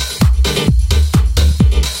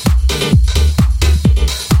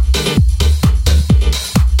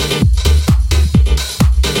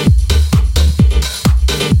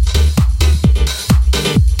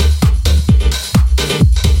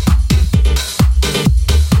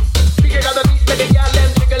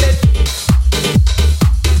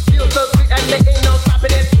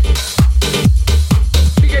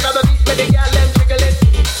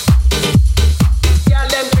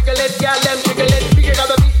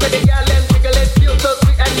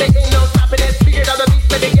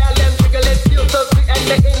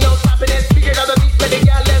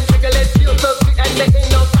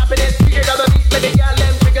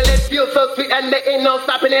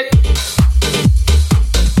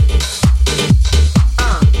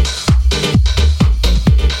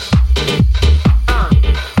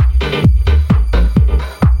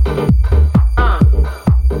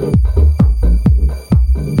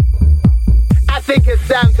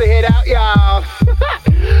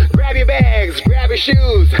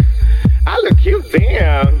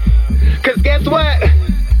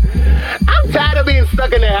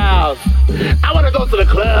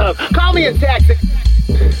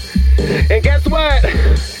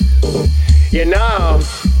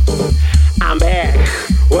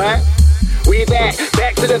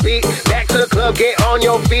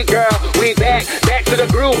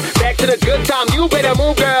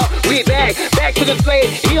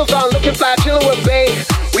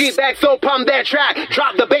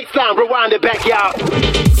 Drop the bass line, rewind it back, y'all.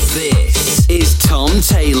 This is Tom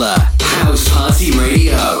Taylor, House Party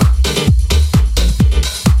Radio.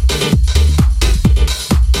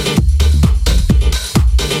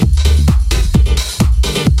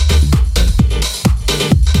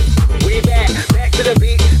 We back to the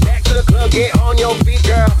beat, back to the club, get on your feet,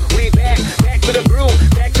 girl. We back to the groove,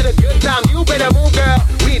 back to the good time, you better move, girl.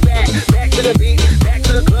 We back to the beat, back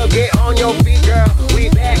to the club, get on your feet, girl. We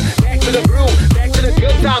back to the groove, back to the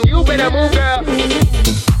good time, you better move, girl.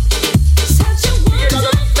 Such a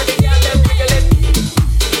wonderful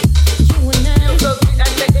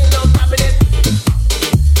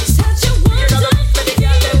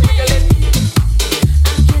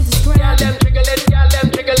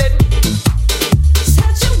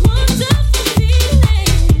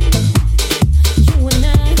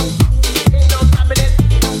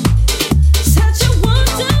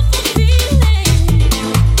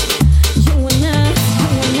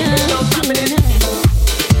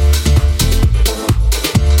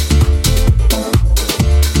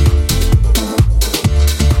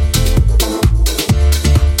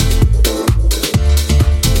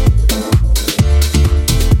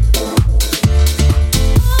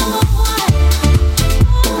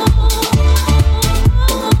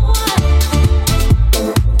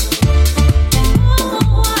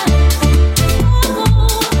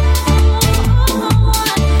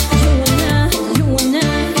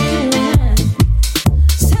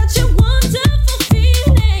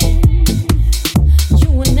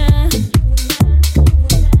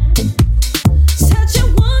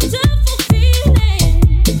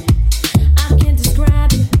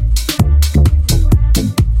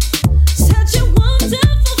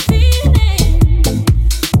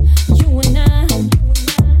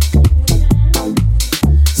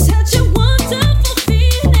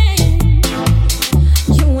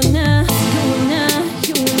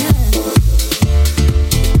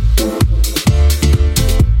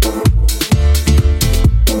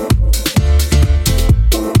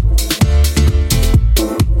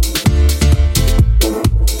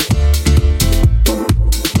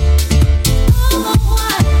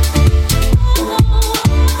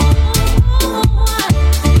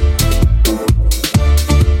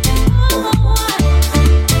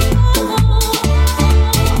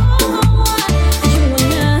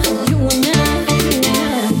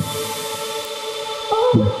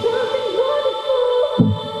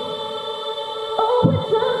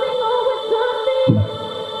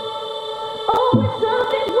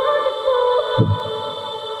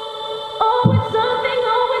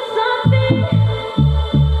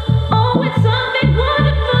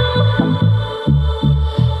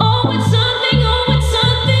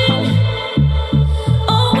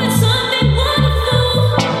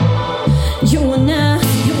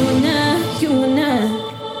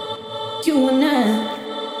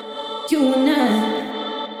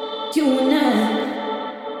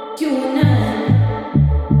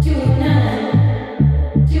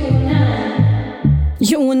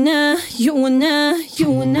you and I, you and I,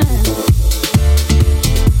 you and I.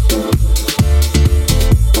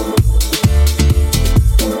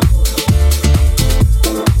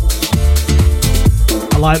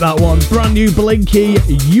 I like that one. Brand new Blinky,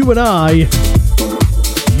 You and I.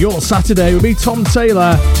 Your Saturday with me, Tom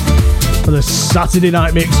Taylor, for the Saturday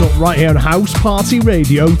night mix up right here on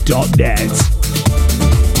housepartyradio.net.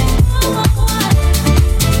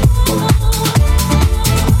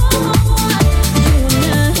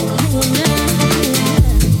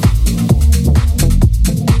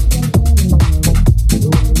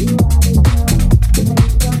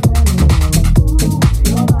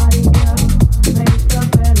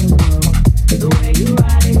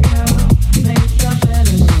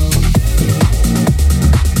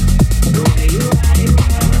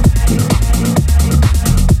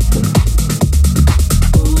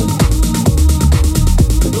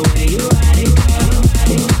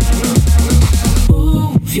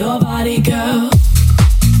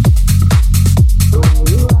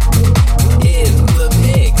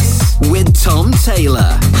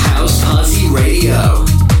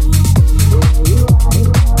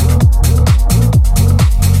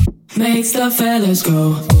 Makes the fellas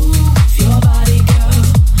go. Your body, girl,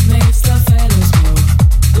 makes the fellas go.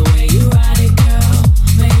 The way you ride it, girl,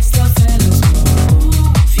 makes the fellas go.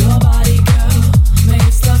 Your body, girl,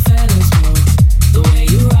 makes the fellas go. The way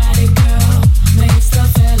you ride it, girl, makes the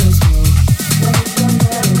fellas go. Makes the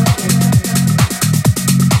fellas go.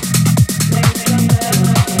 Makes the fellas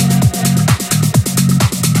go.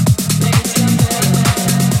 Makes the fellas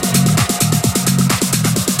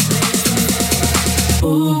go.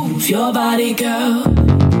 Move your body, girl.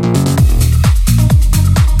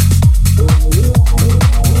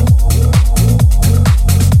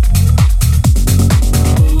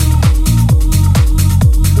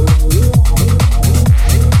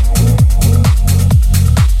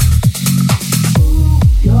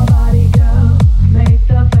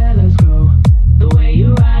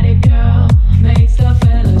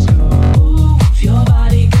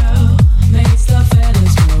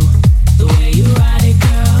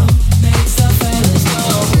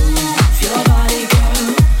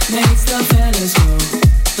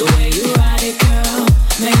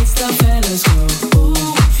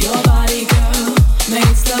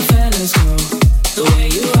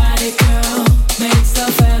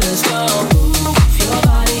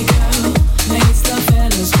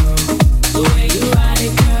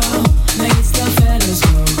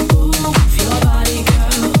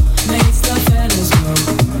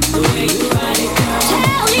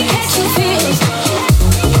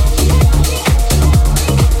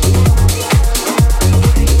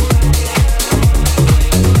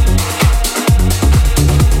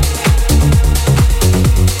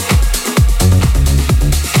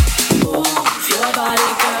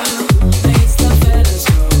 Body, girl.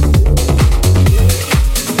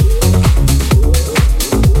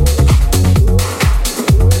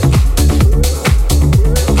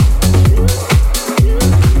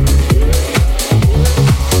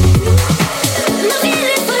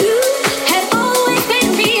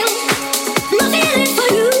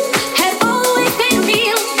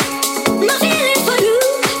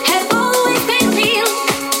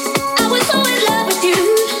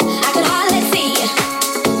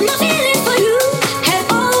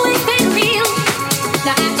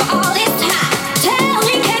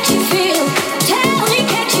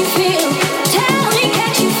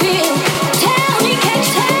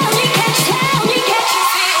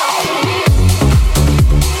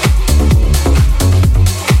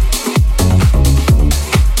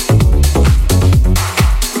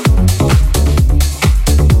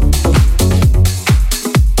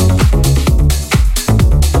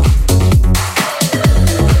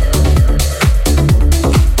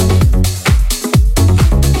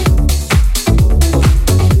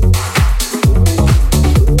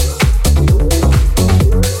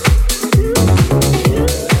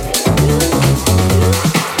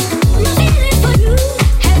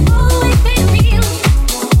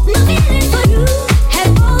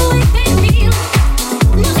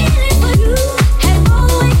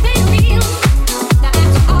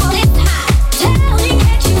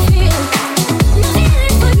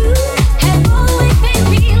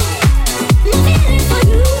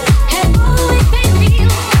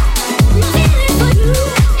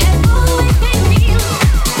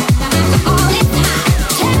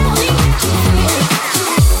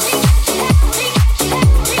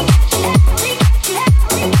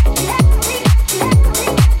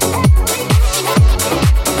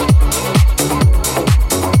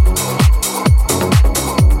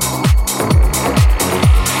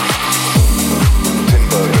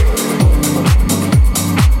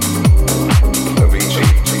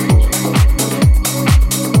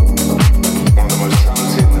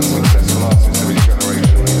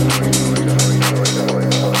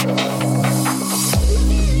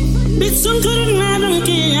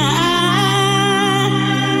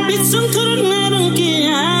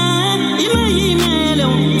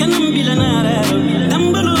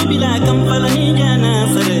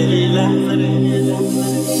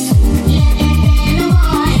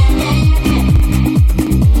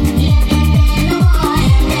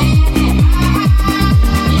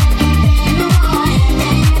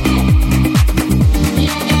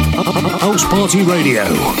 House Party Radio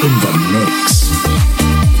in the mix.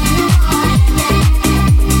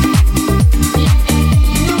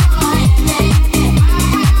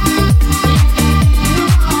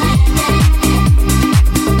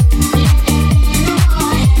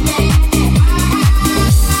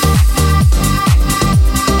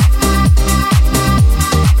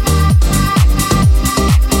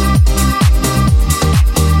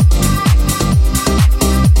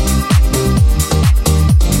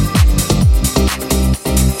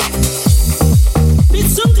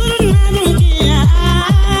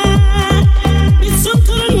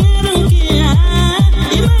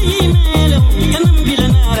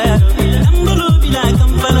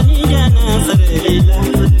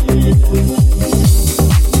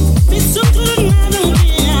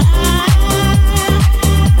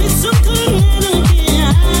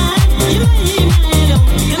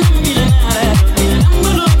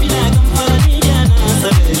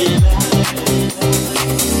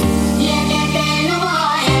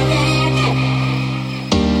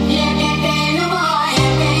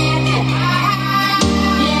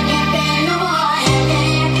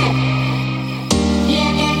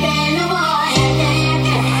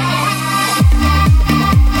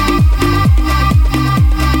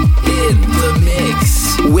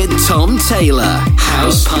 Tom Taylor,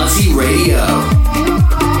 House Party Radio.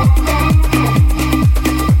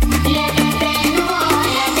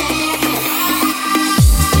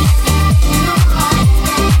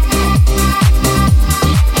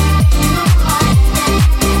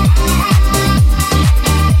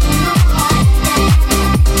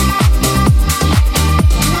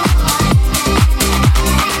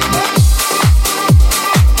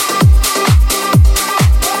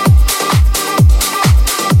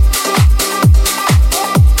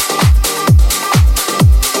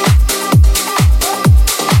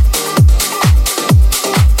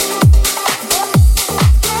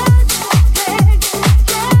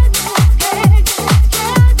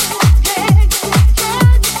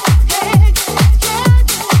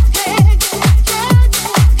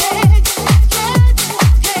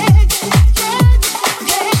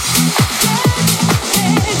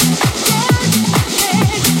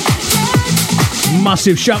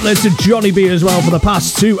 Massive shout out to Johnny B as well for the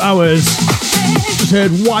past 2 hours. Just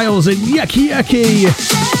heard Wiles and Yucky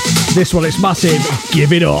Yucky. This one, it's massive.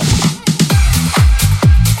 Give it up.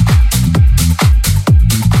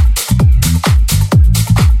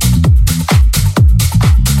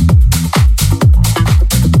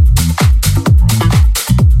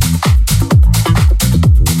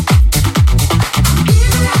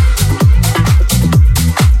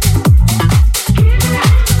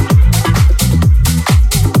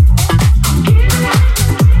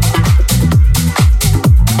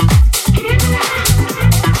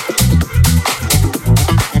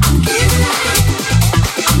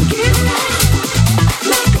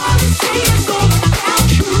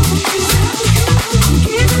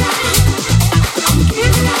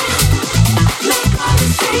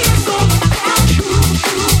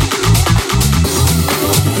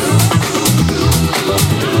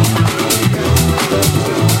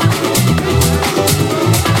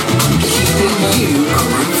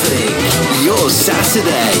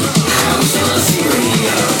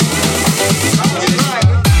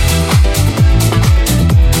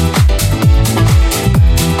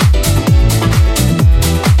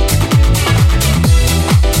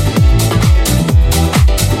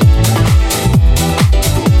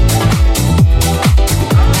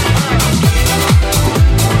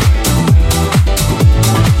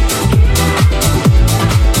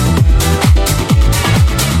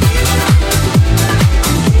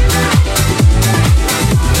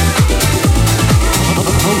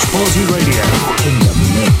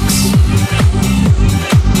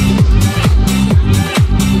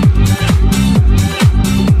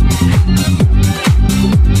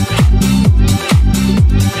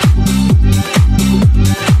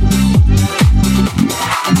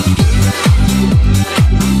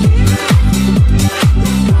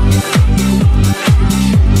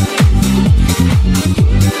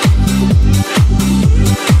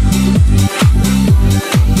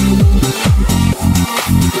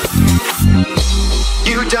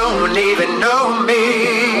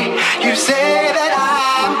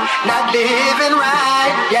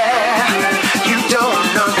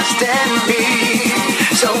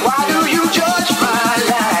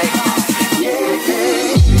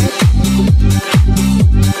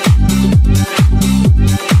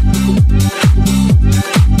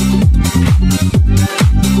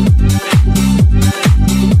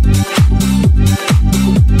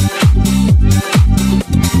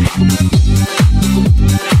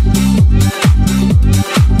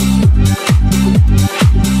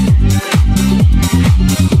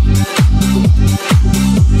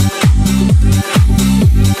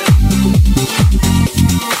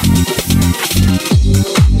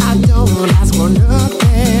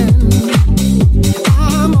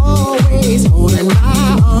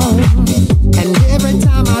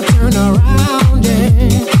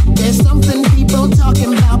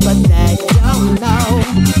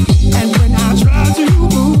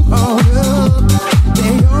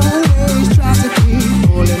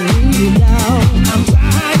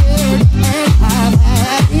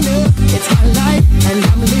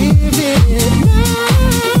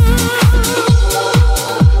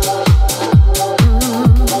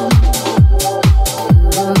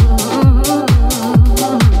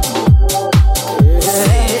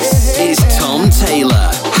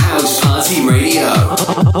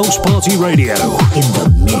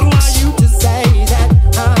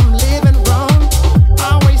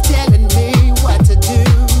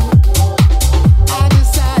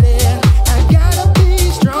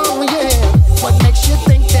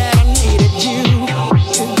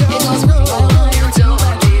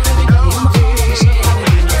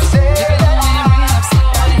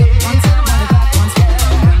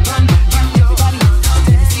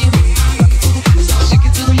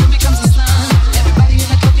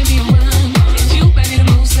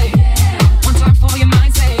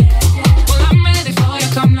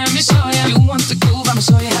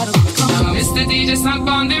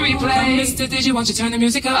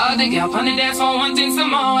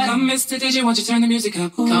 DJ, won't you turn the music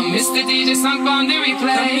up? Come, Mr. DJ, sunk on the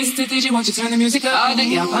replay. Come, Mr. DJ, won't you turn the music up? All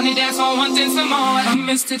the girls on the dance floor wanting some more. Come,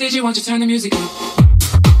 Mr. DJ, won't you turn the music up?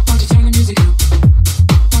 Won't you turn the music up?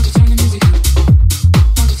 Won't you turn the music up?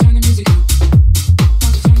 Won't you turn the music up? Won't you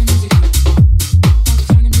turn the music up? Won't you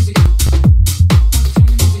turn the music up?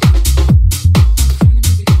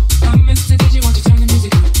 Come, Mr. DJ, won't you turn the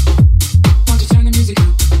music up? Won't you turn the music up?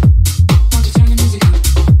 Won't you turn the music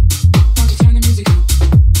up? Won't you turn the music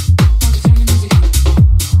up?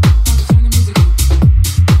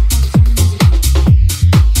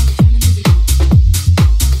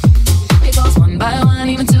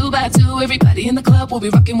 Everybody in the club will be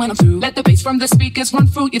rocking when I'm through. Let the bass from the speakers run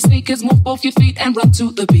through your sneakers. Move both your feet and run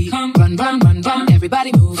to the beat. Come, run, run, run, run.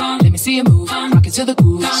 Everybody move. Let me see you move. Rock it to the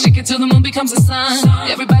groove. Shake it till the moon becomes the sun.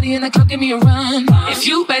 Everybody in the club, give me a run. If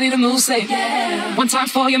you ready to move, say yeah. One time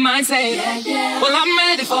for your mind, say yeah. Well, I'm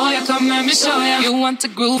ready for you. Come, let me show you. You want to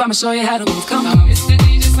groove? I'ma show you how to move. Come on, Mr.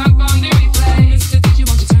 DJ, sunk on the replay. Mr. DJ,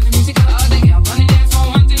 won't you turn the music up? All the girls on the dance floor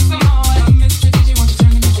wanting some more. Come, Mr. DJ, won't you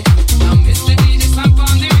turn the music up? Come, Mr. DJ, sunk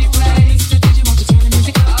on the replay. Mr. DJ, won't you turn the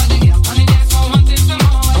music up? All the girls on the dance floor wanting some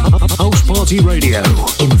more. House Party Radio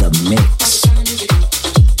in the mix.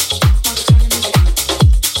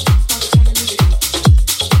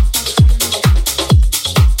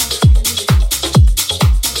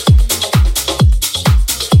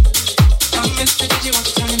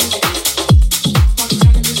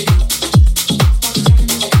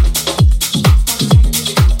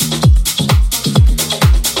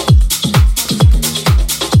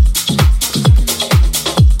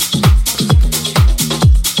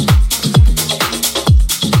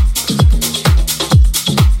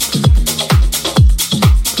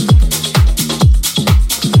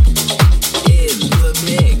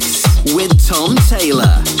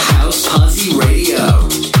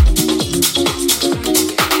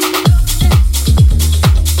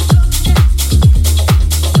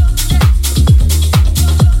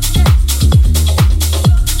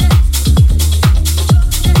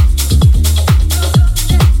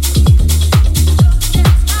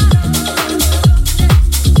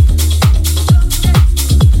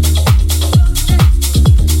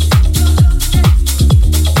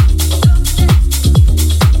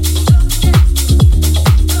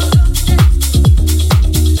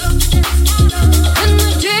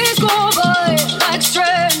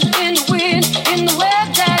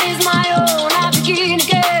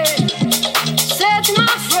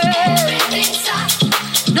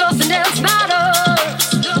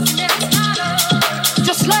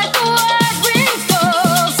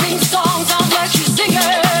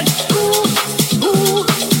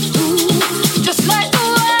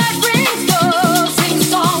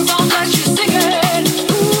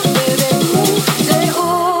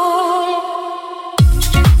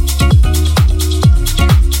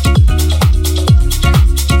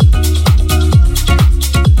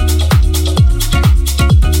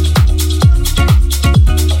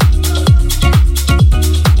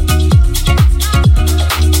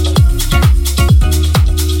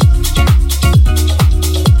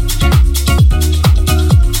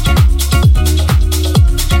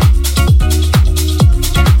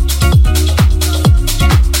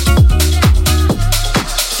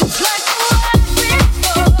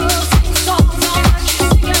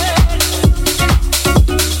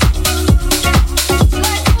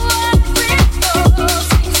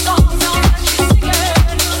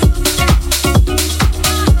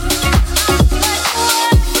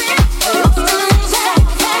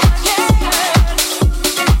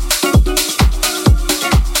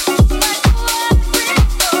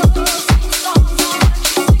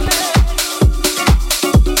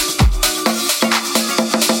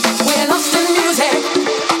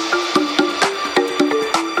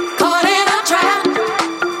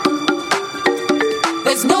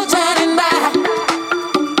 turning back.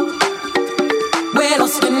 We're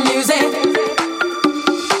lost in music.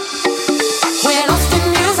 We're lost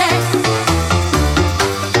in music.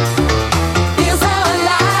 Feels so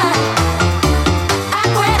alive. I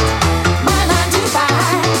quit my 9 to 5.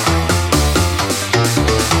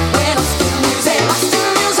 We're lost in music. Lost in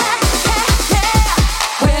music. Yeah,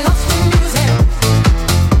 yeah. We're lost in music.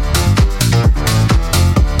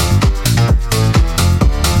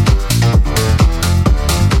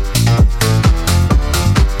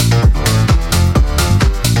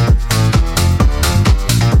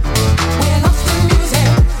 We're lost in music.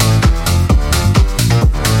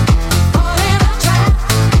 Caught in a trap.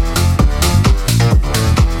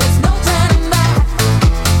 There's no turning back.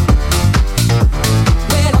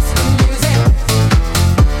 We're lost in music.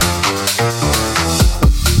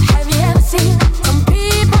 Have you ever seen some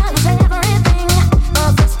people lose everything? The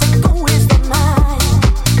first to go is their mind.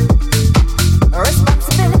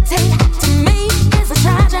 Responsibility to me is a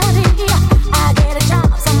tragedy. I get a job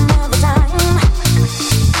some other time.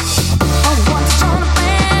 I want to join a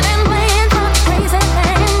band and play in front of crazy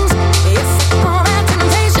things. It's all that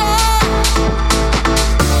temptation.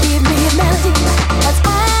 Give me a melody, that's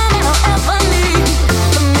all that I'll ever need.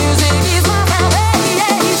 The music is my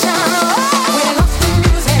salvation. We're lost in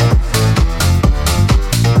music.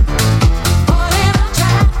 Caught in a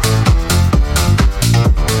trap.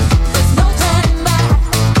 There's no turning back.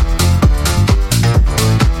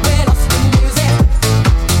 We're lost in music. We're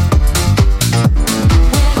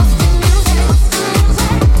lost in music.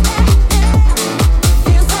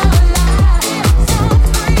 Feels so alive, so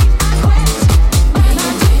free. I quit.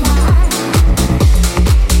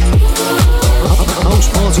 House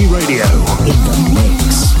Party Radio in the mix.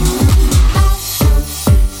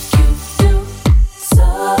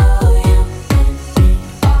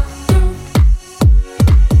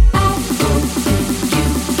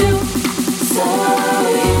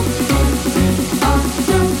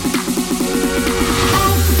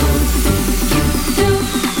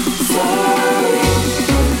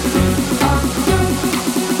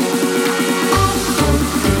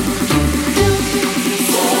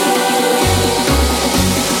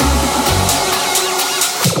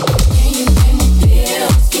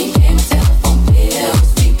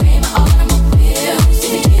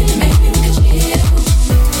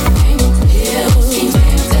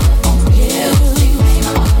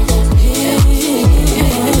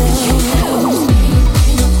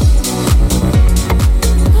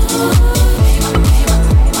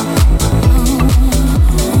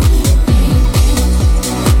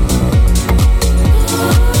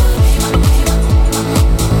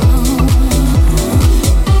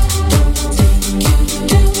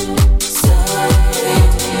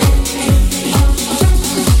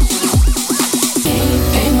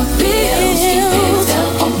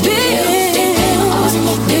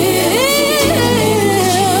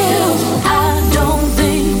 I don't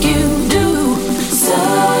think you do, so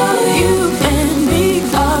you and me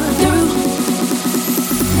are through.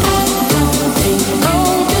 I don't think no,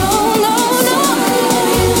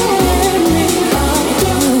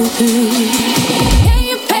 can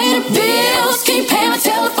you pay the bills? Can you pay my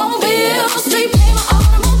telephone bills? Do you pay my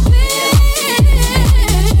automobile?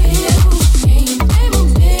 Can you pay my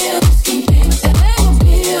bills? Can you pay my telephone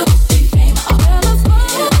bills? Do you pay my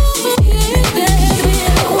automobile?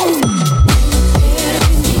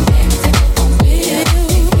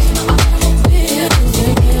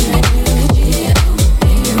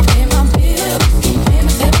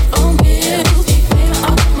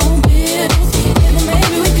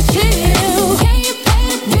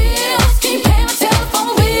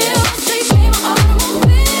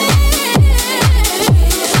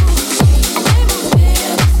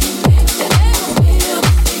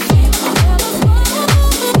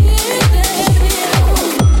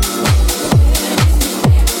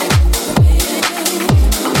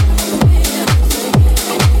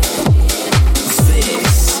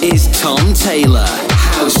 This is Tom Taylor,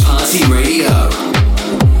 House Party Radio.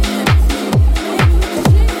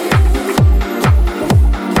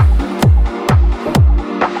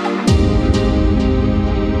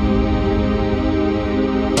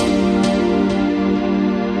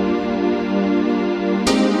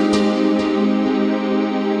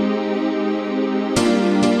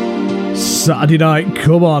 Saturday night,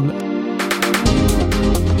 come on.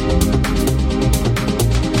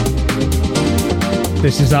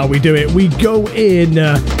 This is how we do it. We go in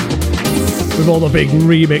with all the big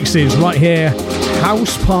remixes right here.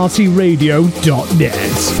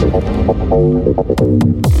 housepartyradio.net.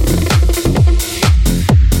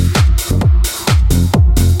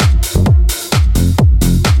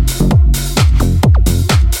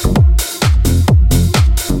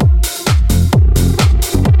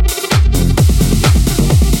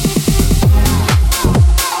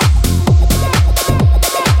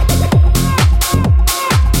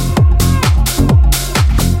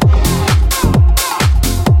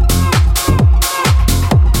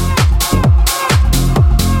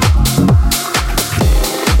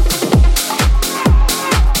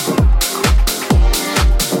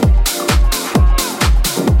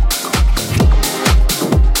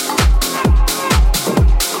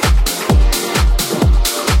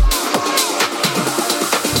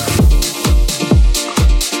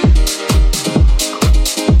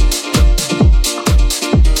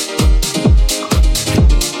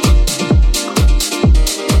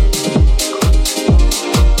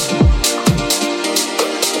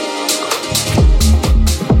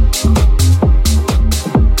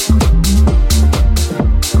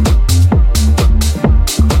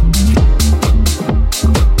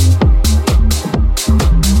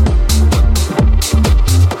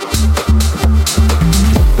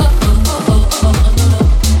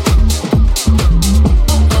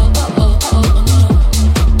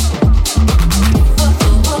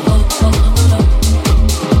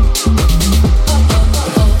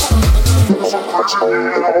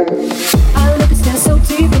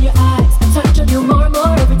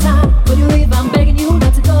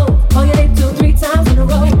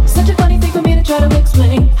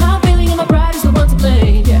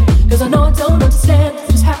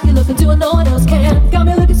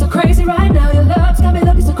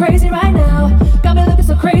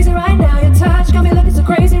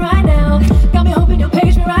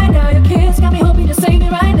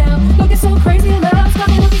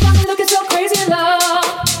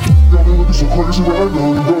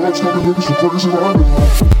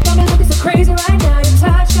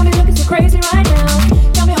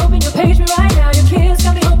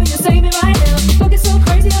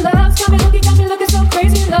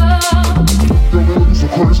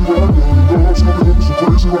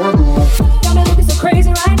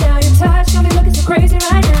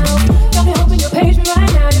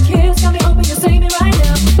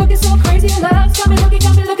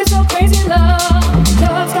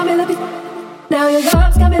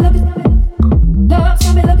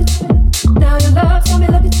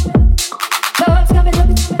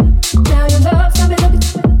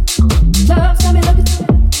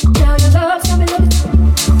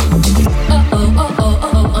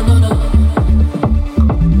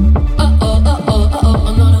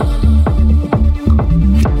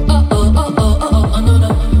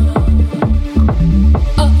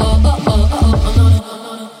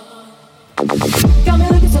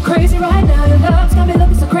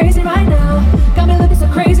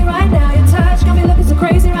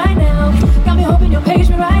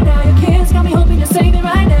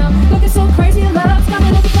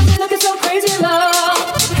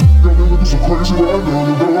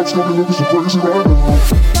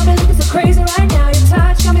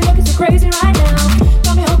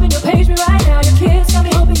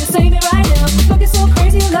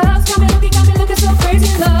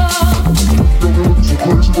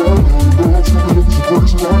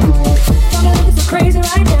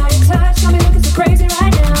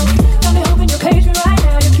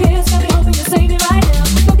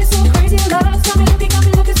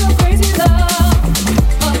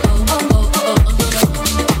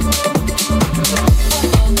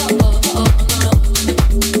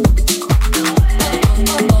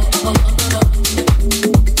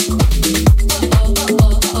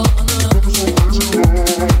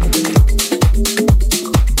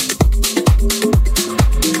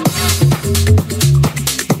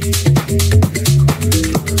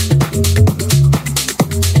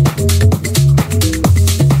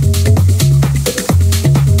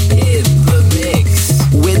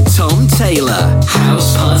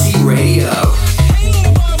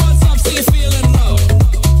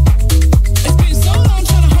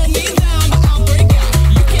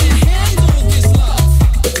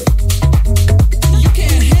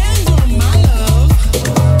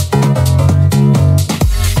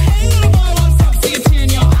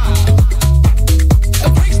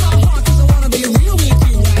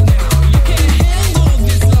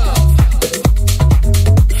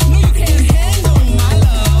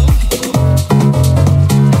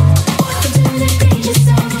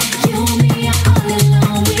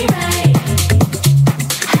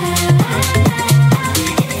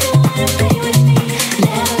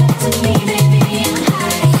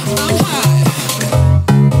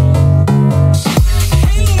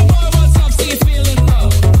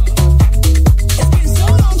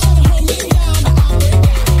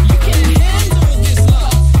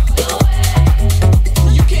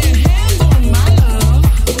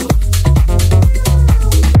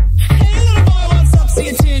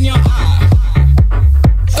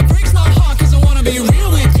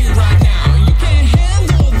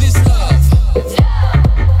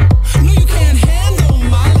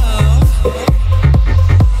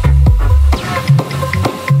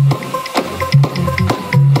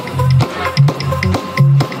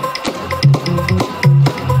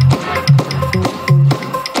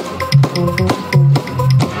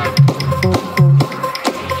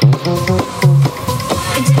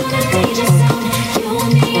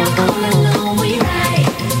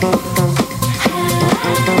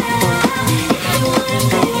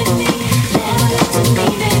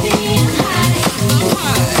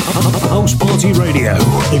 Party Radio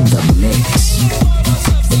in the mix.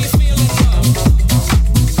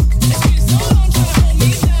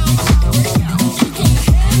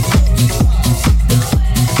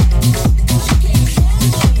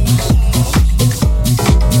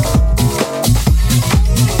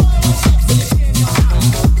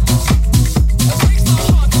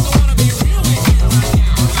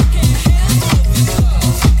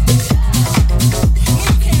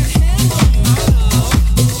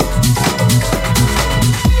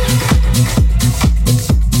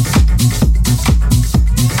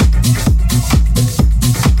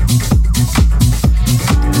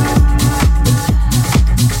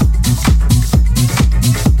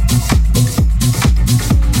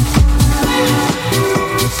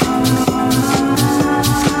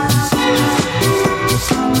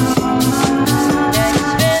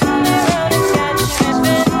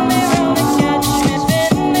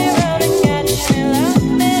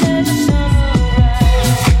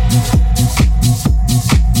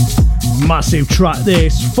 Massive track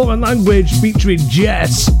this, Foreign Language featuring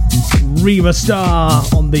Jess, Riva Star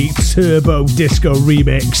on the Turbo Disco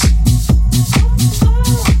remix.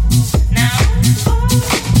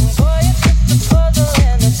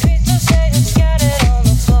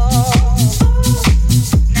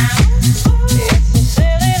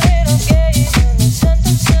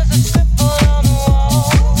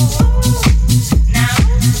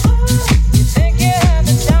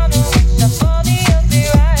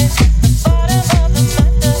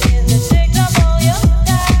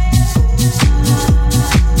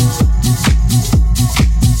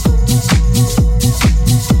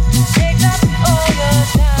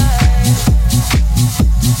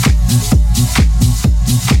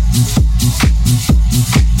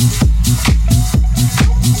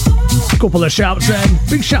 Couple of shouts then.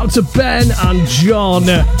 Big shout out to Ben and John.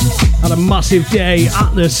 Had a massive day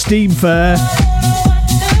at the Steam Fair.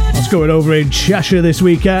 That's going over in Cheshire this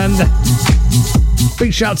weekend.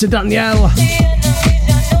 Big shout to Danielle.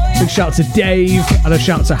 Big shout to Dave. And a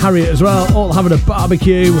shout to Harriet as well. All having a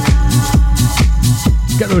barbecue.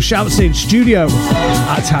 Get those shouts in studio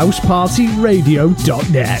at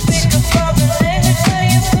housepartyradio.net.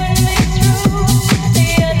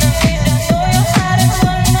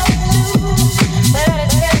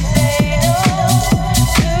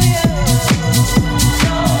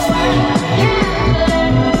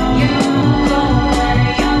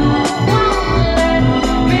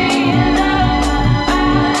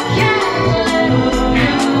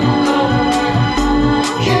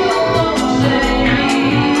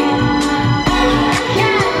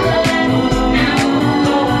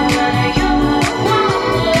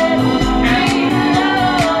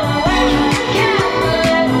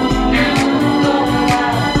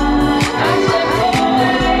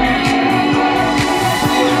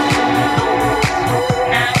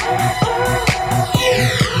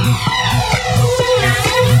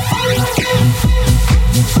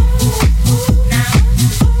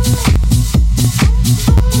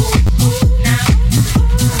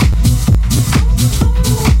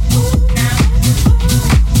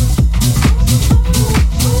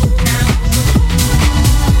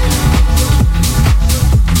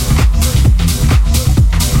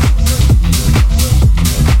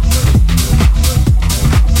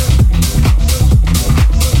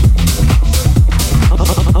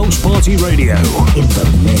 Radio in the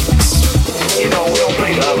mix. You know we don't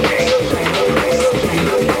play the other game.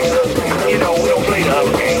 You know we don't play the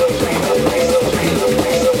other game.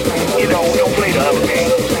 You know we don't play the other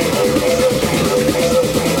game.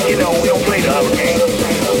 You know we don't play the other game.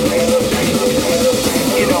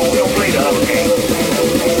 You know we don't play the other game.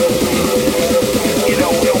 You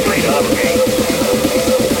know we don't play the other game.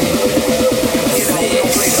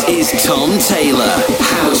 This is Tom Taylor,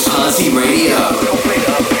 House Party Radio.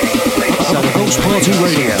 House Party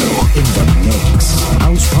Radio in the mix.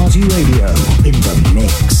 House Party Radio in the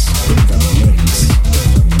mix. In the mix.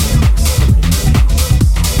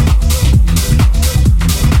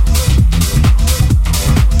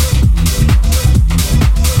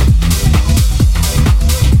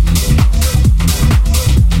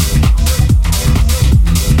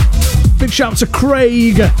 Big shout to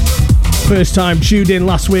Craig. First time tuned in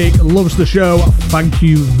last week. Loves the show. Thank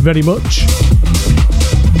you very much.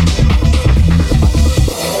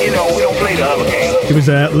 It was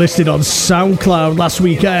listed on SoundCloud last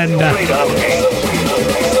weekend.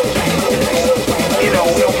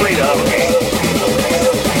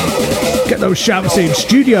 Get those shouts in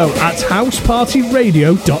studio at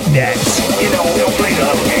housepartyradio.net.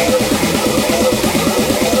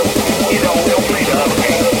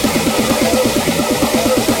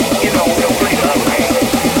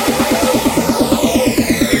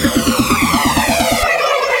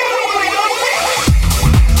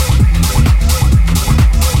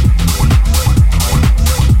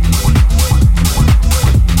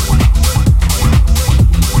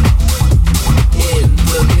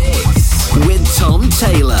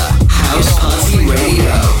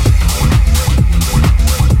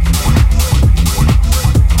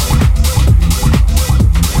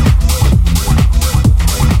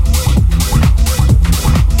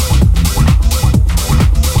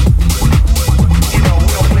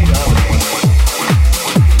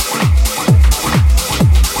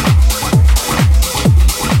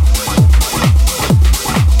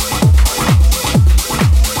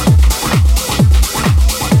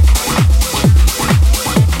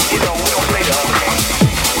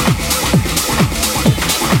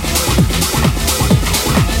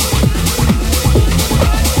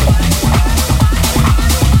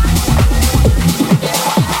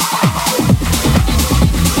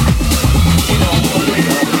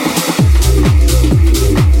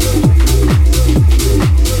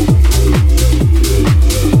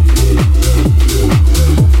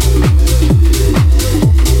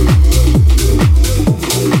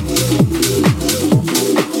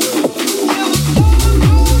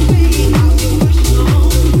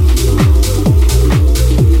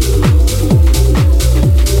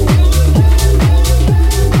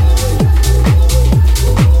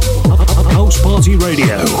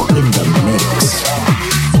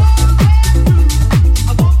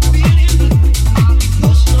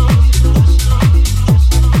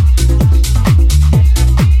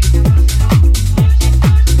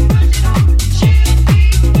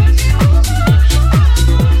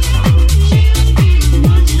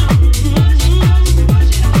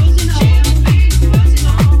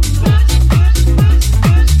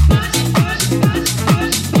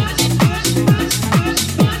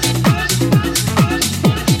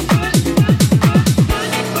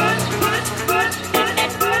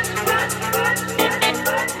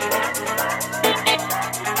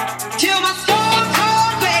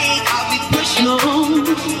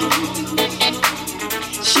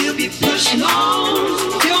 pushing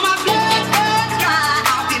on till my blood runs dry.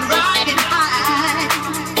 I'll be riding high.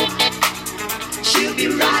 She'll be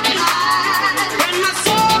riding high. When my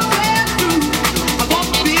soul wears through, I won't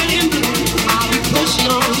be feeling blue. I'll be pushing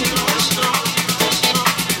on. Till my soul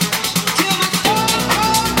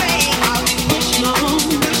goes away, I'll be pushing on,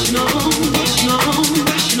 pushing on, pushing on,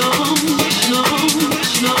 pushing on, pushing on, pushing on,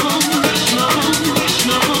 pushing on, pushing on,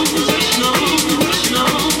 pushing on, pushing on, pushing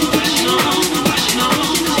on, pushing on,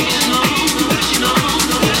 pushing on.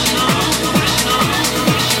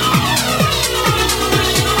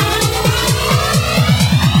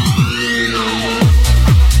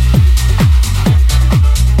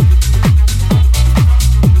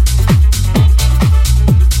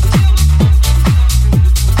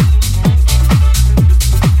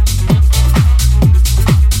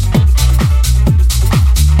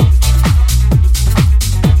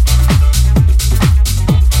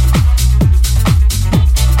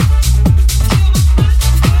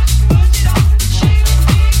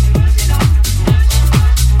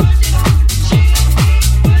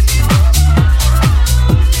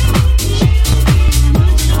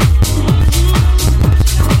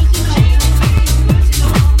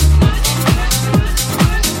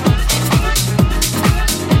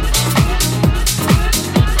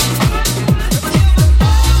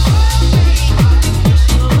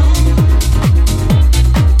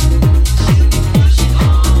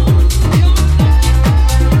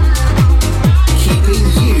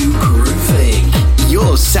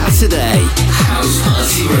 Saturday House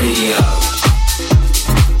Party Radio.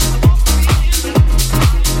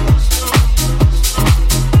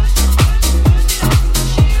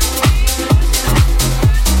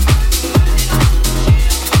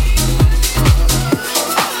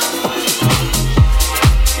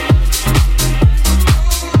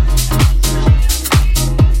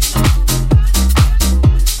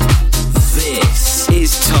 This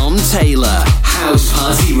is Tom Taylor, House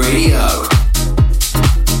Party Radio.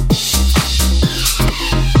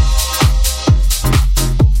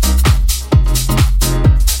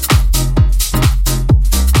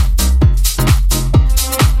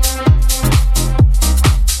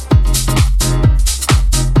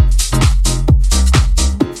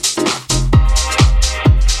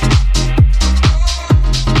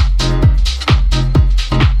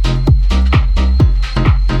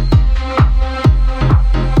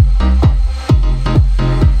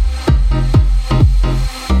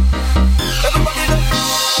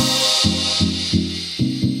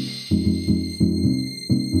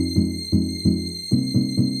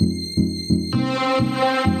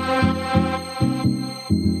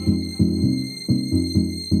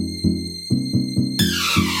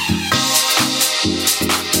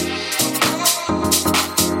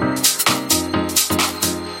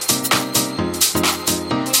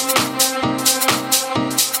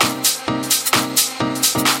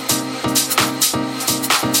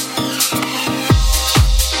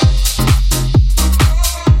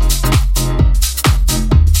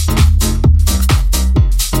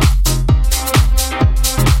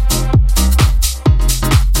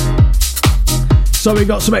 So we've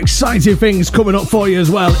got some exciting things coming up for you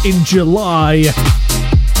as well in July.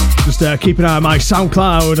 Just keep an eye on my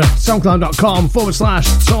SoundCloud,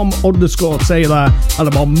 soundcloud.com/Tom_Taylor, and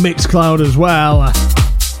I'm on Mixcloud as well.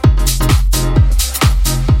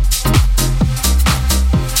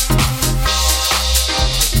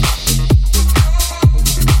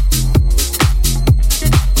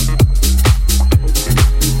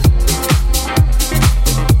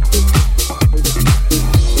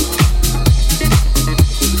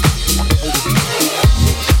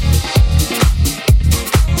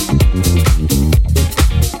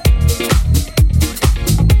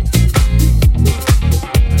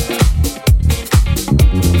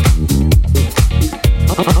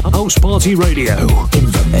 Party Radio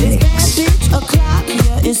in the mix. It's 6 o'clock,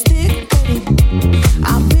 yeah, it's thick 30.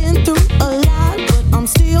 I've been through a lot, but I'm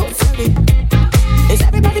still flirty. Is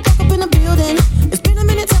everybody back up in the building? It's been a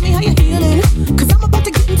minute, tell me how you're healing. Cause I'm about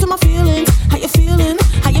to get into my feelings. How you feeling?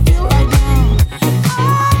 How you feel right now?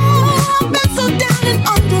 Oh, I've been so down and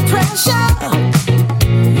under pressure.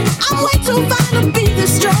 I'm way too fine to be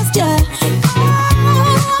distressed, yeah.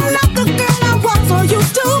 Oh, I'm not the girl I was or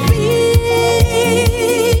used to be.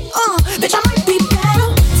 Bitch, I might be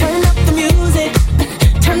better. Turn up the music,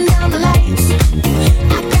 turn down the lights.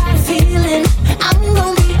 I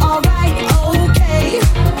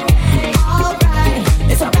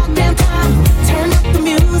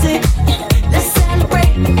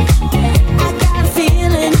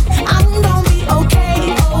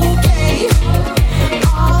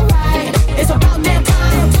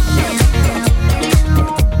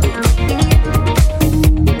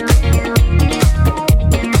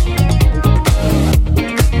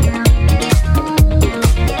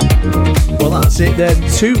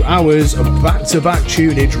 2 hours of back-to-back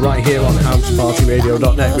tunage right here on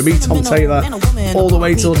housepartyradio.net with me, Tom Taylor, all the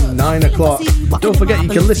way till 9 o'clock. Don't forget you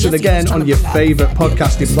can listen again on your favourite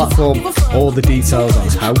podcasting platform. All the details on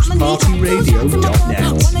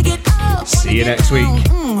housepartyradio.net. See you next week.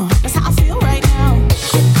 That's how I feel right now.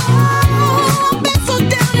 I've been so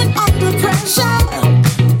down and under pressure.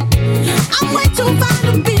 I'm way too fine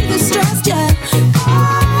to be distressed, yeah.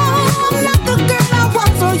 I'm not the girl I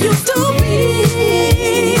was or used to be.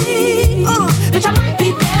 Bitch, I might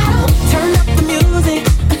be better. Turn up the music,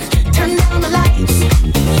 turn down the lights.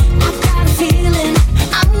 I've got a feeling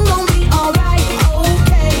I'm gonna be alright,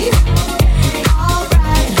 okay.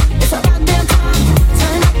 Alright, it's about damn time.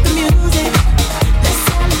 Turn up the music, let's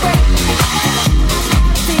celebrate.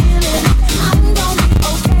 I'm gonna be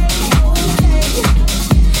okay, okay.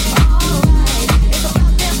 Alright, it's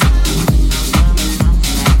about damn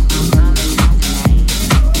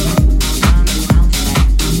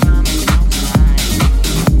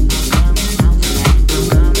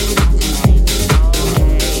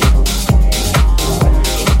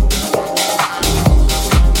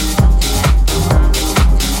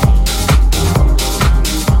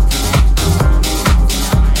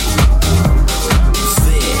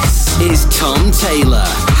This is Tom Taylor,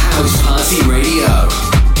 House Party Radio.